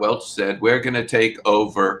 Robert Welch said, we're going to take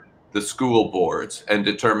over the school boards and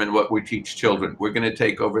determine what we teach children. We're going to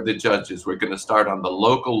take over the judges. We're going to start on the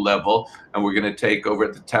local level, and we're going to take over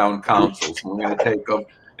the town councils. We're going to take over,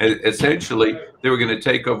 essentially, they were going to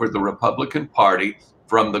take over the Republican Party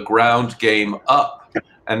from the ground game up.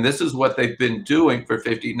 And this is what they've been doing for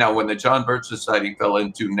 50. Now, when the John Birch Society fell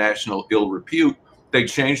into national ill repute, they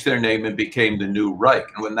changed their name and became the New Wright.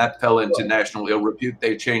 And when that fell into national ill repute,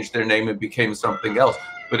 they changed their name and became something else.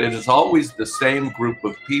 But it is always the same group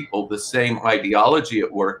of people, the same ideology at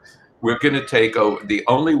work. We're going to take over. The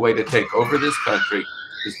only way to take over this country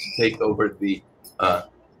is to take over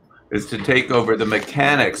the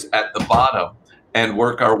mechanics at the bottom and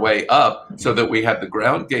work our way up, so that we have the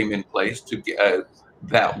ground game in place to get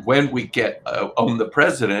that when we get own the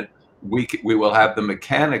president, we will have the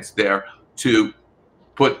mechanics there to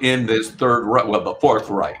put in this third, well, the fourth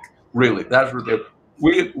Reich. Really, that's what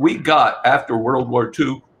we got after World War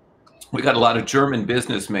II. We got a lot of German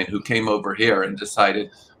businessmen who came over here and decided,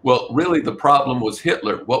 well, really the problem was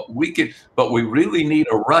Hitler. But we really need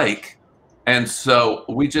a Reich, and so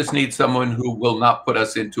we just need someone who will not put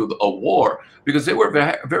us into a war, because they were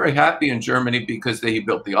very, very happy in Germany because he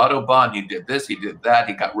built the Autobahn, he did this, he did that,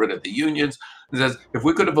 he got rid of the unions. He says, if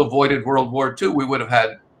we could have avoided World War II, we would have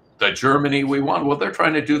had the Germany we want. Well, they're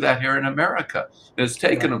trying to do that here in America. It's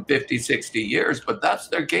taken them 50, 60 years, but that's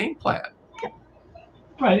their game plan.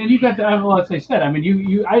 Right, and you got to, I don't know what they said. I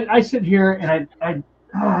mean, I sit here and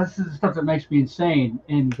this is the stuff that makes me insane.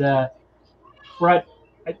 And where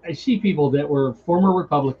I see people that were former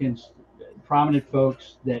Republicans, prominent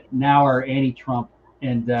folks that now are anti-Trump,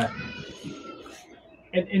 and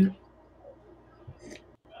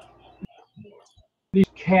these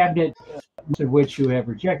cabinet, of which who have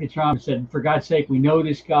rejected Trump, said, for God's sake, we know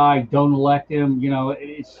this guy, don't elect him. You know,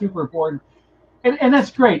 it's super important. And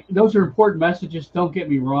that's great. Those are important messages. Don't get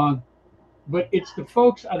me wrong. But it's the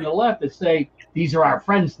folks on the left that say, these are our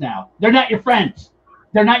friends now. They're not your friends.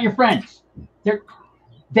 They're not your friends.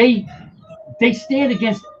 They stand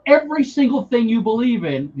against every single thing you believe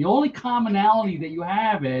in. The only commonality that you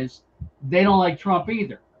have is they don't like Trump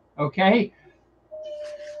either. Okay?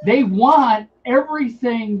 They want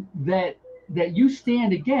everything that you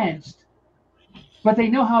stand against, but they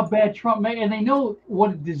know how bad Trump made, and they know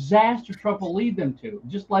what a disaster Trump will lead them to.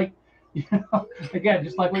 Just like, you know, again,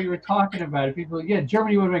 just like what you were talking about. People, yeah,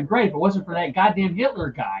 Germany would have been great if it wasn't for that goddamn Hitler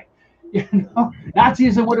guy. You know,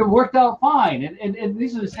 Nazism would have worked out fine. And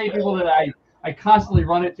these are the same people that I constantly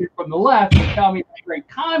run into from the left and tell me how great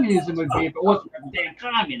communism would be if it wasn't for the damn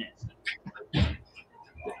communists.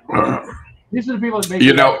 These are the people that make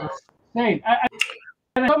you know. Insane.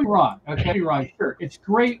 Don't be wrong. Okay, be wrong. Sure, it's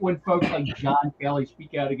great when folks like John Kelly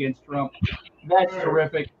speak out against Trump. That's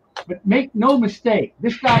terrific. But make no mistake,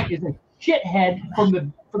 this guy is a shithead from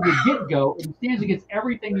the get-go, and stands against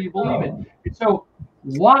everything you believe in. And so,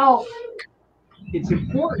 while it's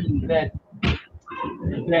important that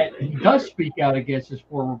he does speak out against his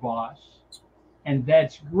former boss, and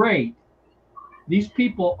that's great, these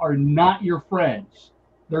people are not your friends.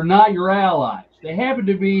 They're not your allies. They happen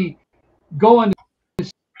to be going the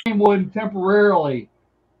same one temporarily,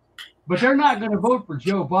 but they're not going to vote for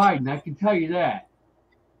Joe Biden. I can tell you that.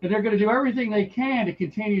 And they're going to do everything they can to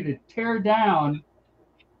continue to tear down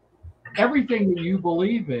everything that you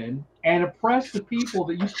believe in and oppress the people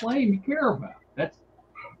that you claim you care about.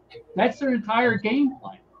 That's their entire game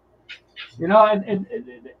plan. You know, and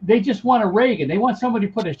they just want a Reagan. They want somebody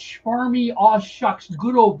to put a charmy, aw shucks,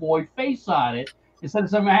 good old boy face on it instead of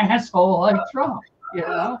some asshole like Trump. You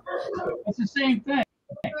know, it's the same thing.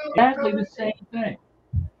 Exactly the same thing.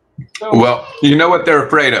 So, well, you know what they're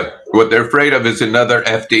afraid of? What they're afraid of is another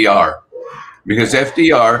FDR, because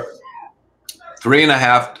FDR,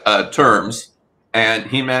 3.5 terms, and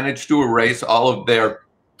he managed to erase all of their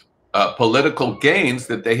political gains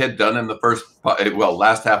that they had done in the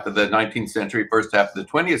last half of the 19th century, first half of the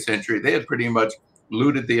 20th century. They had pretty much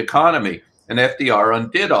looted the economy, and FDR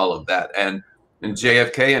undid all of that. And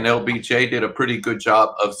JFK and LBJ did a pretty good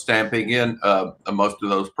job of stamping in most of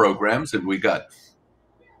those programs, and we got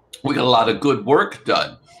a lot of good work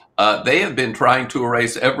done. They have been trying to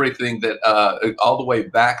erase everything that all the way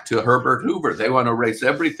back to Herbert Hoover. They want to erase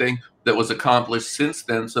everything that was accomplished since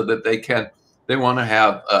then, so that they want to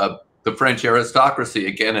have the French aristocracy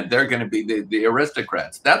again, and they're going to be the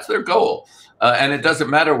aristocrats. That's their goal, and it doesn't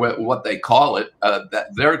matter what they call it. That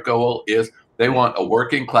their goal is they want a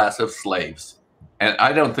working class of slaves, and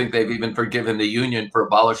I don't think they've even forgiven the Union for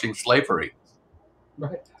abolishing slavery.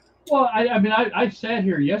 Right. Well, I mean, I sat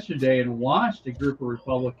here yesterday and watched a group of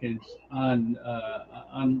Republicans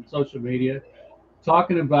on social media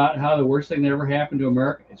talking about how the worst thing that ever happened to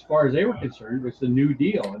America, as far as they were concerned, was the New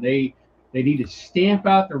Deal, and they need to stamp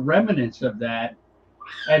out the remnants of that.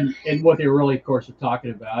 And what they really, of course, are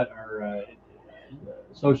talking about are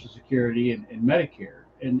Social Security and Medicare.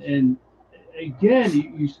 And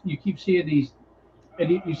again, you keep seeing these,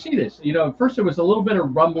 and you see this. You know, first there was a little bit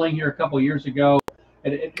of rumbling here a couple of years ago,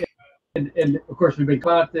 and of course we've been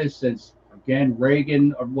about this since, again,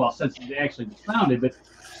 Reagan, or well, since it actually was founded, but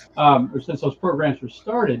or since those programs were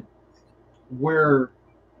started, where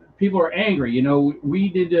people are angry. You know, we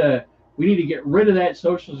need to get rid of that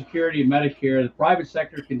Social Security and Medicare. The private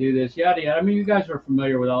sector can do this, yada yada. I mean, you guys are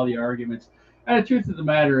familiar with all the arguments. And the truth of the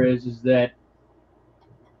matter is that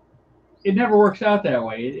it never works out that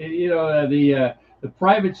way. The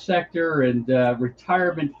private sector and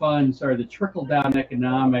retirement funds are the trickle-down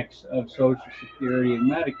economics of Social Security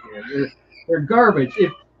and Medicare. They're garbage.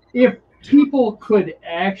 If people could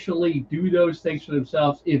actually do those things for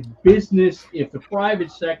themselves, if the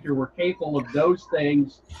private sector were capable of those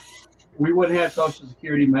things, we wouldn't have Social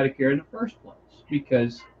Security and Medicare in the first place,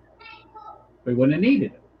 because we wouldn't have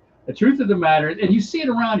needed it. The truth of the matter, and you see it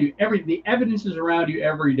around you, the evidence is around you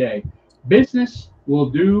every day. Business's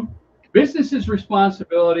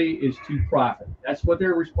responsibility is to profit. That's what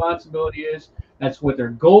their responsibility is. That's what their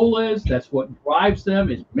goal is. That's what drives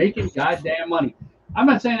them, is making goddamn money. I'm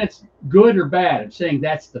not saying it's good or bad. I'm saying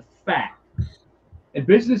that's the fact. And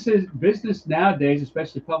business nowadays,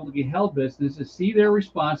 especially publicly held businesses, see their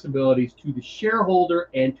responsibilities to the shareholder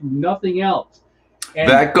and to nothing else. And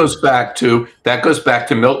that goes back to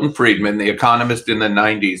Milton Friedman, the economist in the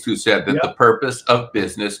 90s, who said that the purpose of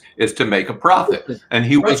business is to make a profit. And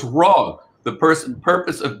he was wrong. The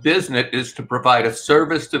purpose of business is to provide a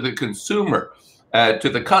service to the consumer, to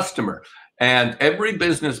the customer. And every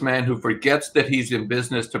businessman who forgets that he's in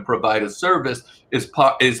business to provide a service is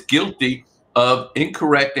guilty of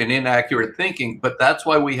incorrect and inaccurate thinking. But that's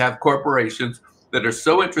why we have corporations that are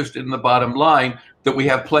so interested in the bottom line that we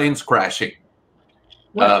have planes crashing.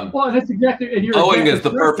 Well, that's exactly. And Boeing is the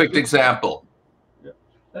perfect example.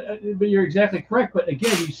 But you're exactly correct. But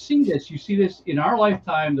again, you see this in our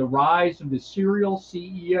lifetime, the rise of the serial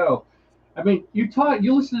CEO. I mean, you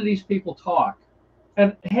listen to these people talk,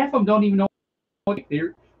 and half of them don't even know what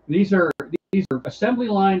these are assembly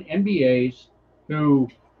line MBAs who,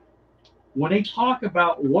 when they talk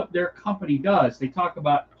about what their company does, they talk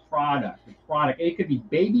about product. It could be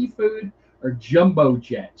baby food or jumbo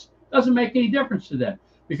jets. Doesn't make any difference to them,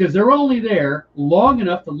 because they're only there long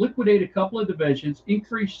enough to liquidate a couple of divisions,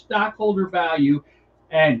 increase stockholder value,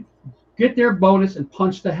 and get their bonus and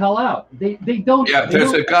punch the hell out. They don't. Yeah,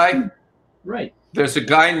 there's a guy. Right. There's a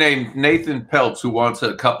guy named Nathan Peltz who wants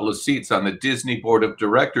a couple of seats on the Disney board of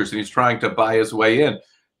directors, and he's trying to buy his way in.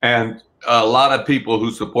 And a lot of people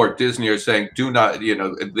who support Disney are saying, do not,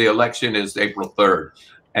 the election is April 3rd.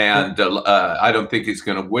 And I don't think he's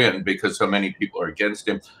going to win because so many people are against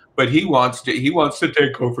him. But he wants to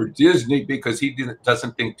take over Disney because he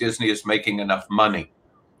doesn't think Disney is making enough money.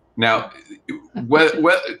 Now,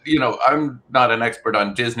 I'm not an expert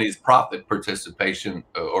on Disney's profit participation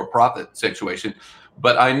or profit situation,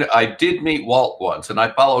 but I did meet Walt once, and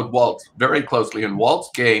I followed Walt very closely in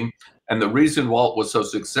Walt's game. And the reason Walt was so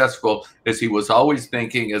successful is he was always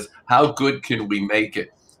thinking is, how good can we make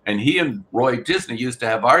it? And he and Roy Disney used to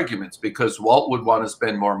have arguments because Walt would want to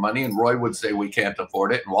spend more money and Roy would say, we can't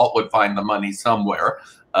afford it. And Walt would find the money somewhere,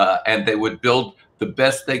 and they would build the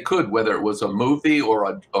best they could, whether it was a movie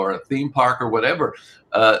or a theme park or whatever.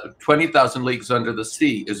 20,000 Leagues Under the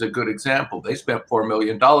Sea is a good example. They spent $4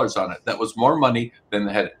 million on it. That was more money than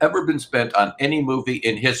had ever been spent on any movie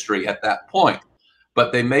in history at that point.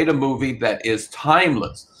 But they made a movie that is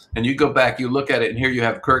timeless. And you go back, you look at it, and here you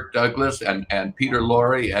have Kirk Douglas and Peter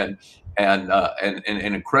Lorre and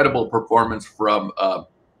an incredible performance from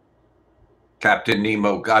Captain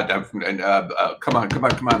Nemo. God, come on, come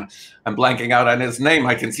on, come on. I'm blanking out on his name.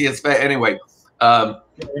 I can see his face. Anyway,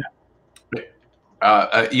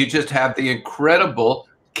 you just have the incredible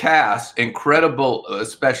cast, incredible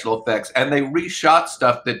special effects, and they reshot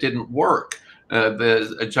stuff that didn't work.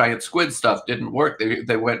 The giant squid stuff didn't work.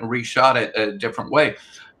 They went and reshot it a different way.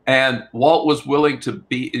 And Walt was willing to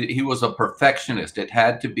be, he was a perfectionist. It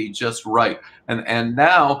had to be just right. And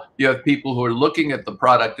now you have people who are looking at the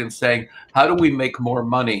product and saying, how do we make more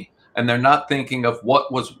money? And they're not thinking of what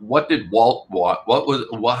did Walt want?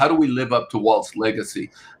 How do we live up to Walt's legacy?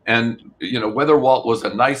 And, you know, whether Walt was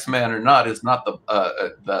a nice man or not is not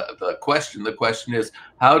the question. The question is,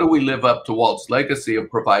 how do we live up to Walt's legacy of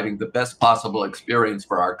providing the best possible experience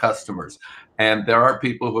for our customers? And there are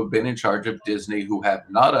people who have been in charge of Disney who have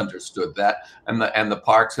not understood that, and the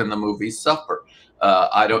parks and the movies suffer.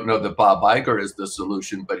 I don't know that Bob Iger is the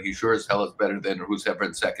solution, but he sure as hell is better than who's ever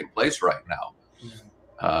in second place right now.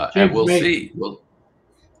 And we'll see.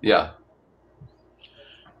 Yeah.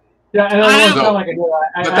 Yeah, and I don't sound like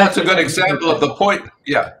but that's a good example of the point.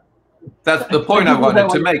 Yeah, that's the point I wanted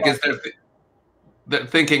to make. Is they're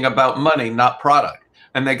thinking about money, not product.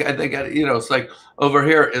 And they got, you know, it's like over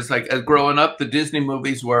here, it's like growing up, the Disney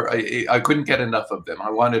movies were, I couldn't get enough of them. I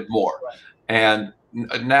wanted more. Right. And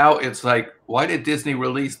now it's like, why did Disney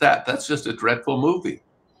release that? That's just a dreadful movie.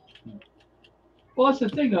 Well, that's the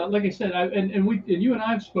thing, though. Like I said, and you and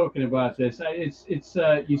I have spoken about this. It's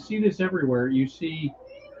you see this everywhere. You see,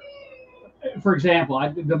 for example,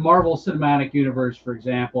 the Marvel Cinematic Universe, for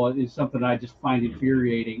example, is something I just find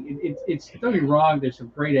infuriating. It's don't get me wrong. There's some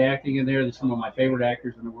great acting in there. There's some of my favorite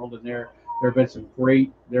actors in the world in there. There have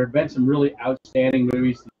been some really outstanding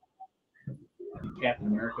movies. The Captain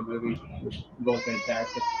America movies, which are both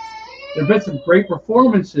fantastic. There have been some great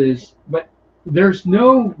performances, but there's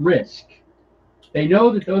no risk. They know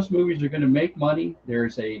that those movies are going to make money. They're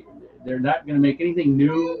not going to make anything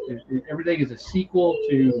new. Everything is a sequel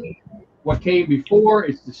to what came before.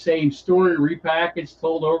 It's the same story repackaged,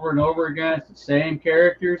 told over and over again. It's the same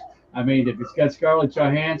characters. I mean, if it's got Scarlett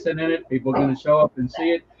Johansson in it, people are going to show up and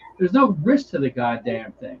see it. There's no risk to the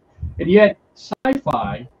goddamn thing. And yet,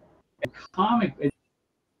 sci-fi and comic, if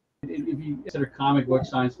you consider comic book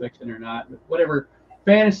science fiction or not, whatever,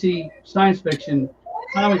 fantasy, science fiction,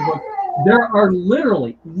 comic book, there are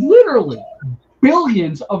literally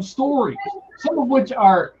billions of stories, some of which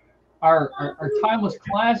are timeless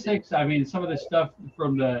classics. I mean, some of the stuff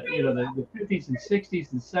from the 50s and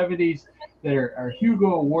 60s and 70s that are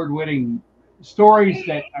Hugo Award-winning stories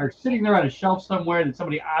that are sitting there on a shelf somewhere that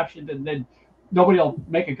somebody optioned and then nobody will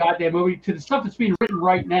make a goddamn movie, to the stuff that's being written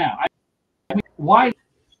right now. I mean, why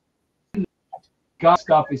God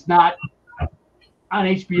stuff is not on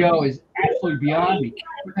HBO is absolutely beyond me.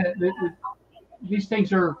 These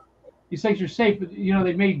things are safe, but you know,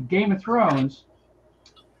 they made Game of Thrones,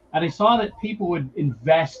 and I saw that people would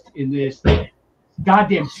invest in this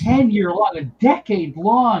goddamn 10-year long, a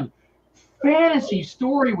decade-long fantasy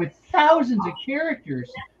story with thousands of characters,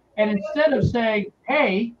 and instead of saying,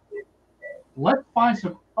 hey, let's find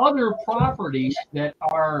some other properties that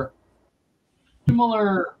are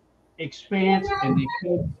similar expanse, and they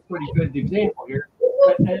show a pretty good example here,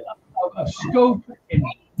 but of scope and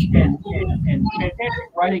fantastic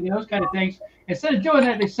writing and those kind of things. Instead of doing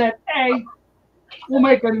that, they said, hey, we'll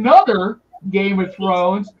make another Game of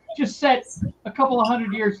Thrones, just set a couple of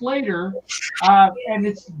 100 years later, and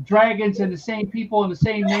it's dragons and the same people and the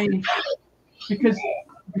same names, because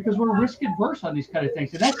we're risk adverse on these kind of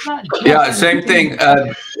things, and that's not. Yeah, same thing.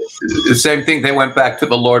 The same thing. They went back to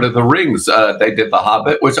the Lord of the Rings. They did the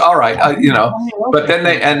Hobbit, which all right, you know. But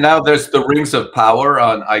then now there's the Rings of Power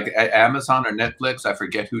on Amazon or Netflix. I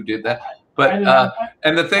forget who did that. But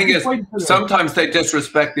and the thing is, sometimes they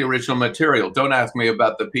disrespect the original material. Don't ask me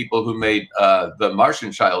about the people who made the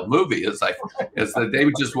Martian Child movie. It's like they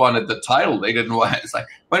just wanted the title. They didn't want. It's like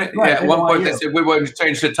at one point they said we want to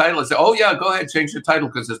change the title. I said, oh yeah, go ahead, change the title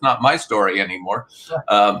because it's not my story anymore.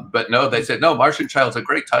 But no, they said no. Martian Child's a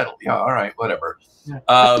great title. Yeah, all right, whatever.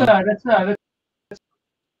 That's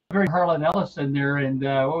very Harlan Ellison there, and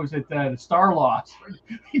what was it? The Starlots.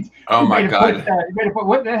 Oh my God!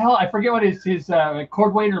 What the hell? I forget what his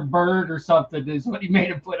Cordwainer Bird or something is what he made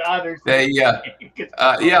him put on there.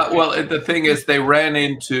 Well, the thing is, they ran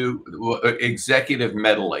into executive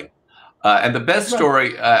meddling, and the best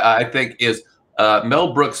story I think is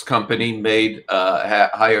Mel Brooks' company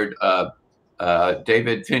hired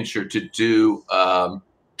David Fincher to do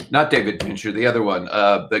not David Fincher, the other one,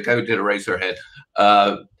 the guy who did Eraserhead.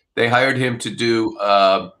 They hired him to do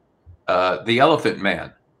The Elephant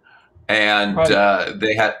Man, and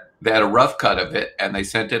They had a rough cut of it, and they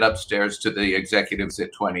sent it upstairs to the executives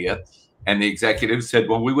at 20th. And the executives said,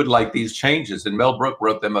 well, we would like these changes. And Mel Brooks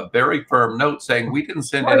wrote them a very firm note saying, we didn't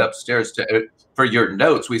send it upstairs for your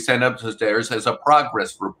notes. We sent it upstairs as a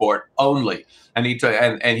progress report only. And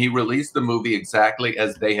he released the movie exactly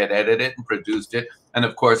as they had edited it and produced it. And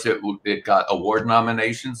of course, it got award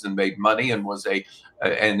nominations and made money, and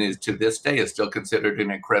is to this day is still considered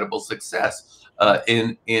an incredible success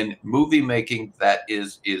in movie making that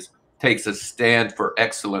takes a stand for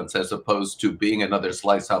excellence as opposed to being another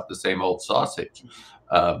slice off the same old sausage.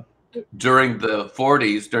 During the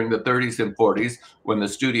 30s and 40s, when the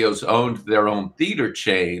studios owned their own theater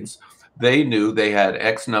chains, they knew they had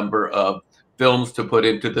X number of films to put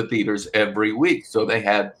into the theaters every week. So they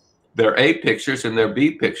had their A pictures and their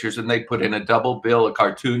B pictures, and they put in a double bill, a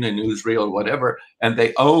cartoon, a newsreel, or whatever, and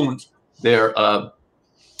they owned their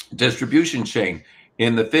distribution chain.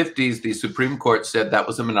 In the 50s, the Supreme Court said that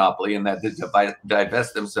was a monopoly and that they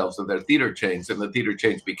divest themselves of their theater chains, and the theater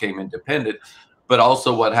chains became independent. But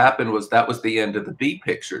also what happened was that was the end of the B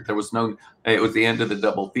picture. It was the end of the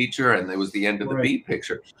double feature, and it was the end of the B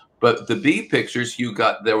picture. But the B pictures,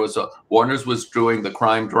 Warner's was doing the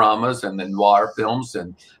crime dramas and the noir films,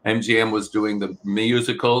 and MGM was doing the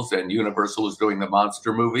musicals, and Universal was doing the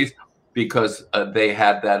monster movies, because they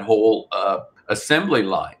had that whole assembly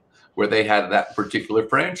line where they had that particular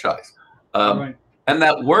franchise. And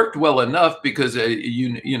that worked well enough because you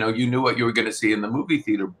knew what you were going to see in the movie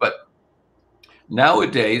theater. But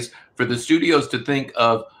nowadays, for the studios to think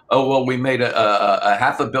of, oh, well, we made a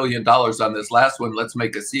 $500 million on this last one, let's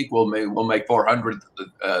make a sequel, maybe we'll make 400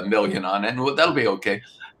 million on it, and that'll be okay.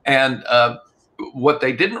 And what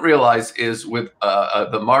they didn't realize is with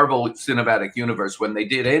the Marvel Cinematic Universe, when they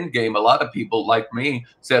did Endgame, a lot of people like me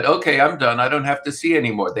said, okay, I'm done. I don't have to see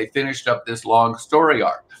anymore. They finished up this long story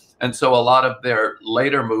arc. And so a lot of their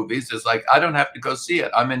later movies is like, I don't have to go see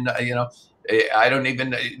it. I don't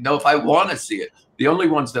even know if I want to see it. The only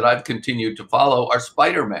ones that I've continued to follow are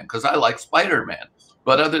Spider-Man, because I like Spider-Man.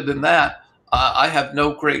 But other than that, I have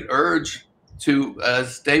no great urge to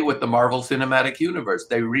stay with the Marvel Cinematic Universe.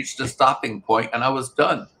 They reached a stopping point, and I was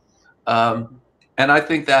done. And I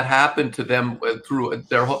think that happened to them through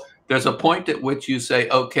their whole. There's a point at which you say,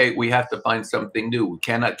 okay, we have to find something new. We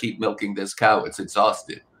cannot keep milking this cow. It's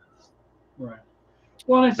exhausted. Right.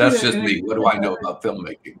 Well, that's just me. What do I know about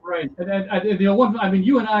filmmaking? Right. And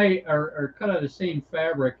you and I are cut out of the same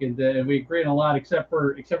fabric, and we agree on a lot, except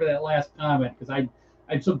for that last comment, because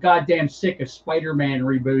I'm so goddamn sick of Spider-Man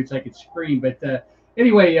reboots, I could scream. But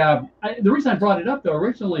anyway, the reason I brought it up though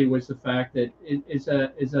originally was the fact that it is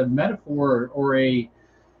a metaphor or a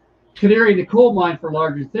canary in the coal mine for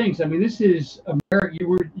larger things. I mean, this is America. You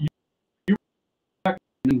were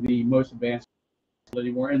the most advanced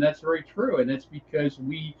anymore, and that's very true. And that's because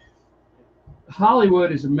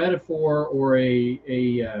Hollywood is a metaphor or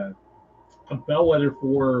a bellwether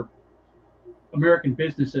for American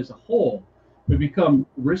business as a whole. We become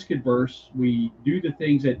risk adverse. We do the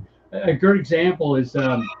things that a good example is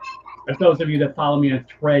those of you that follow me on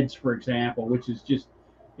Threads, for example, which is just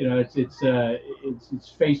it's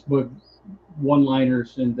Facebook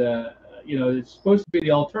one-liners, and it's supposed to be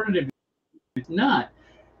the alternative. It's not.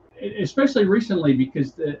 Especially recently,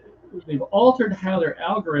 because they've altered how their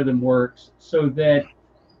algorithm works so that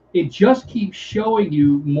it just keeps showing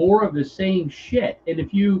you more of the same shit. And if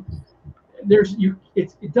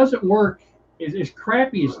it doesn't work as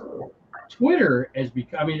crappy as Twitter has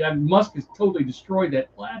become. I mean, Musk has totally destroyed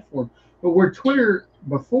that platform. But where Twitter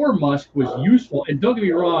before Musk was useful, and don't get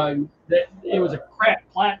me wrong, that it was a crap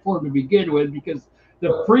platform to begin with because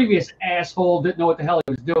the previous asshole didn't know what the hell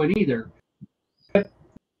he was doing either.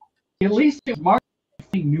 At least it was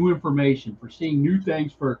marketing new information, for seeing new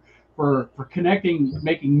things, for connecting,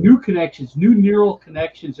 making new connections, new neural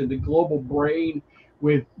connections in the global brain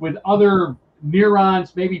with other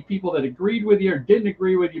neurons, maybe people that agreed with you or didn't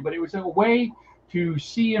agree with you, but it was a way to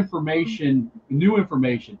see information, new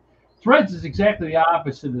information. Threads is exactly the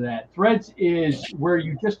opposite of that. Threads is where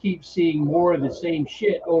you just keep seeing more of the same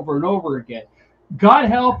shit over and over again. God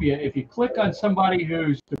help you if you click on somebody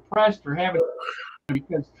who's depressed or having,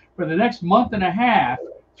 because for the next month and a half,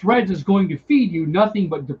 Threads is going to feed you nothing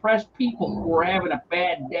but depressed people who are having a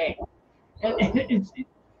bad day. And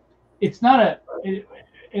it's not a,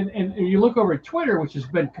 and you look over at Twitter, which has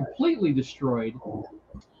been completely destroyed.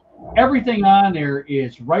 Everything on there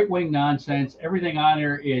is right-wing nonsense. Everything on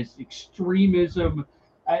there is extremism.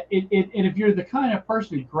 And if you're the kind of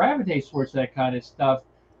person who gravitates towards that kind of stuff,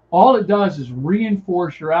 all it does is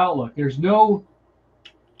reinforce your outlook. It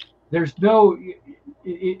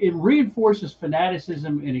reinforces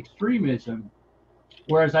fanaticism and extremism,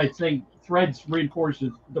 whereas I think Threads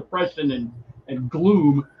reinforces depression and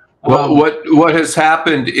gloom. Well, what has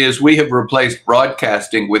happened is we have replaced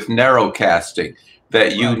broadcasting with narrowcasting,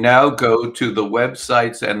 that you now go to the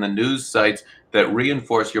websites and the news sites that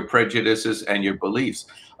reinforce your prejudices and your beliefs.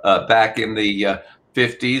 Back in the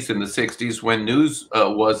 50s and the 60s, when news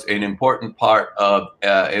was an important part of,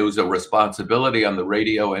 it was a responsibility on the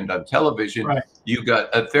radio and on television, you got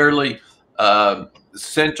a fairly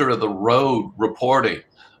center of the road reporting.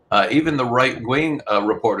 Even the right-wing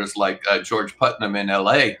reporters like George Putnam in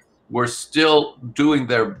LA were still doing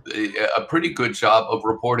a pretty good job of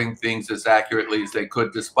reporting things as accurately as they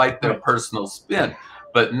could, despite their personal spin.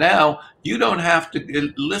 But now you don't have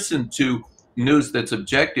to listen to news that's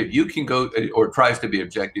objective. You can go, or tries to be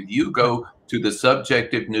objective. You go to the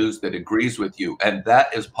subjective news that agrees with you, and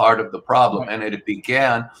that is part of the problem. And it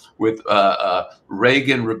began with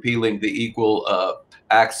Reagan repealing the Equal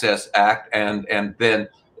Access Act, and then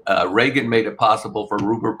Reagan made it possible for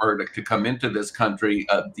Rupert Murdoch to come into this country.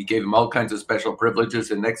 He gave him all kinds of special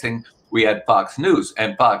privileges, and next thing we had Fox News,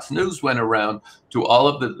 and Fox News went around to all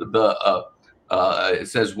of it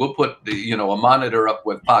says, we'll put a monitor up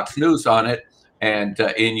with Fox News on it, and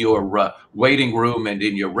in your waiting room and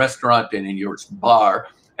in your restaurant and in your bar.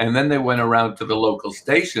 And then they went around to the local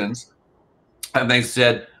stations and they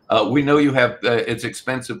said, we know you have, it's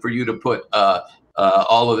expensive for you to put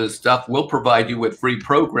all of this stuff. We'll provide you with free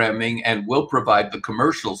programming, and we'll provide the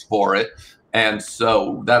commercials for it. And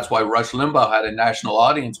so that's why Rush Limbaugh had a national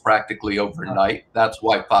audience practically overnight. That's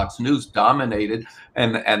why Fox News dominated.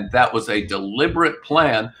 And that was a deliberate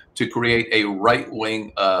plan to create a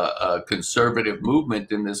right-wing conservative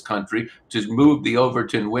movement in this country, to move the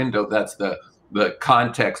Overton window. That's the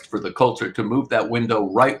context for the culture, to move that window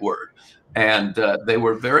rightward. And they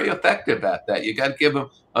were very effective at that. You got to give them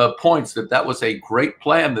points that was a great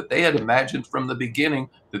plan that they had imagined from the beginning,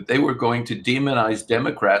 that they were going to demonize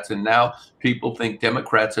Democrats. And now people think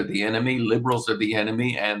Democrats are the enemy, liberals are the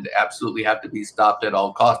enemy, and absolutely have to be stopped at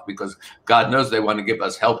all costs, because God knows they want to give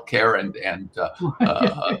us health care and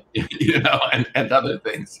other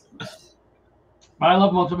things. I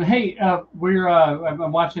love multiple. Hey,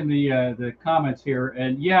 I'm watching the comments here,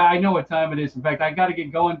 and yeah, I know what time it is. In fact, I got to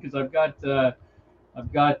get going because I've got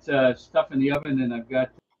stuff in the oven, and I've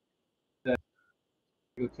got to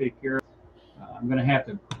go take care of. I'm gonna have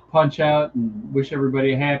to punch out and wish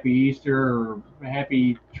everybody a happy Easter, or a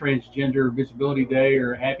happy Transgender Visibility Day,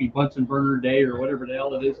 or a happy Bunsen Burner Day, or whatever the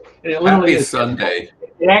hell it is. And it literally is Sunday.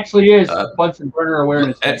 It actually is Bunsen Burner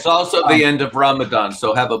Awareness Day. It's also the end of Ramadan,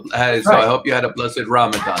 so I hope you had a blessed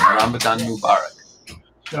Ramadan. Ramadan Mubarak.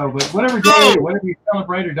 So, but whatever day, whatever you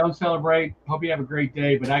celebrate or don't celebrate, hope you have a great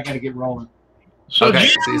day. But I got to get rolling. So,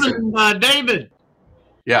 gentlemen, David.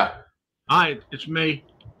 Yeah. Hi, it's me.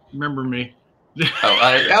 Remember me?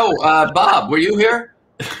 Bob, were you here?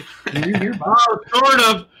 Were you here, Bob? Sort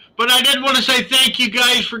of. But I did want to say thank you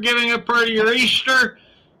guys for giving up part of your Easter.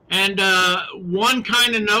 And one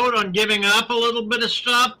kind of note on giving up a little bit of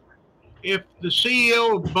stuff. If the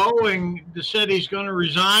CEO of Boeing said he's going to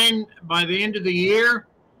resign by the end of the year,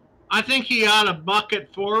 I think he ought to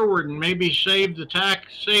bucket forward and maybe save the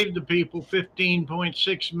people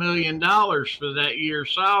 $15.6 million for that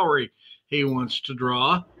year's salary he wants to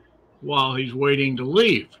draw while he's waiting to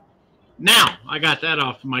leave. Now, I got that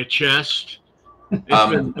off my chest.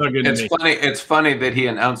 It's funny that he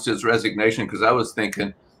announced his resignation, because I was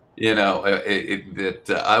thinking,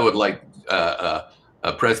 that I would like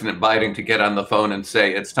President Biden to get on the phone and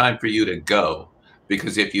say, it's time for you to go,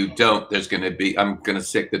 because if you don't, I'm going to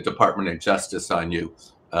sick the Department of Justice on you.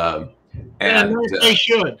 They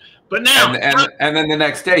should. But now, and then the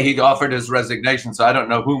next day he offered his resignation. So I don't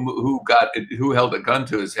know who held a gun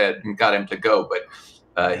to his head and got him to go,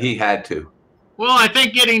 but he had to. Well, I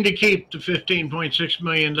think getting to keep the $15.6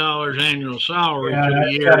 million annual salary for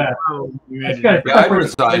the year.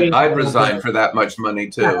 I'd resign for that much money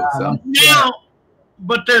too. So. Now,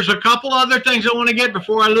 but there's a couple other things I want to get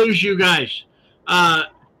before I lose you guys.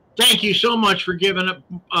 Thank you so much for giving up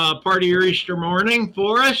part of your Easter morning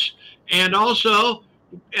for us. And also,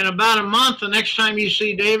 in about a month, the next time you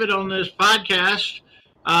see David on this podcast,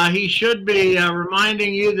 he should be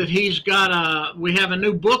reminding you that we have a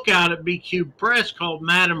new book out at BQ Press called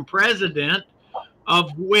Madam President,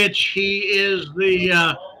 of which he is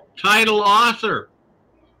the title author.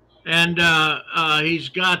 And he's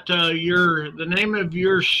got the name of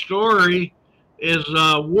your story is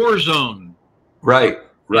War Zone. Right.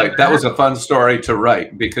 That was a fun story to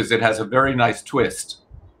write, because it has a very nice twist.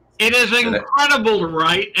 It is incredible to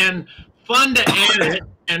write and fun to edit,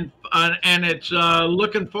 and it's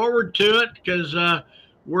looking forward to it, because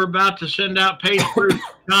we're about to send out page-proof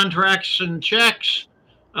contracts and checks.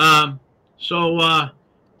 So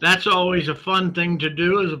that's always a fun thing to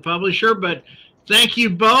do as a publisher. But thank you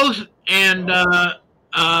both, and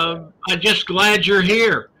I'm just glad you're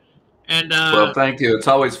here. And well, thank you. It's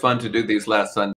always fun to do these last Sundays.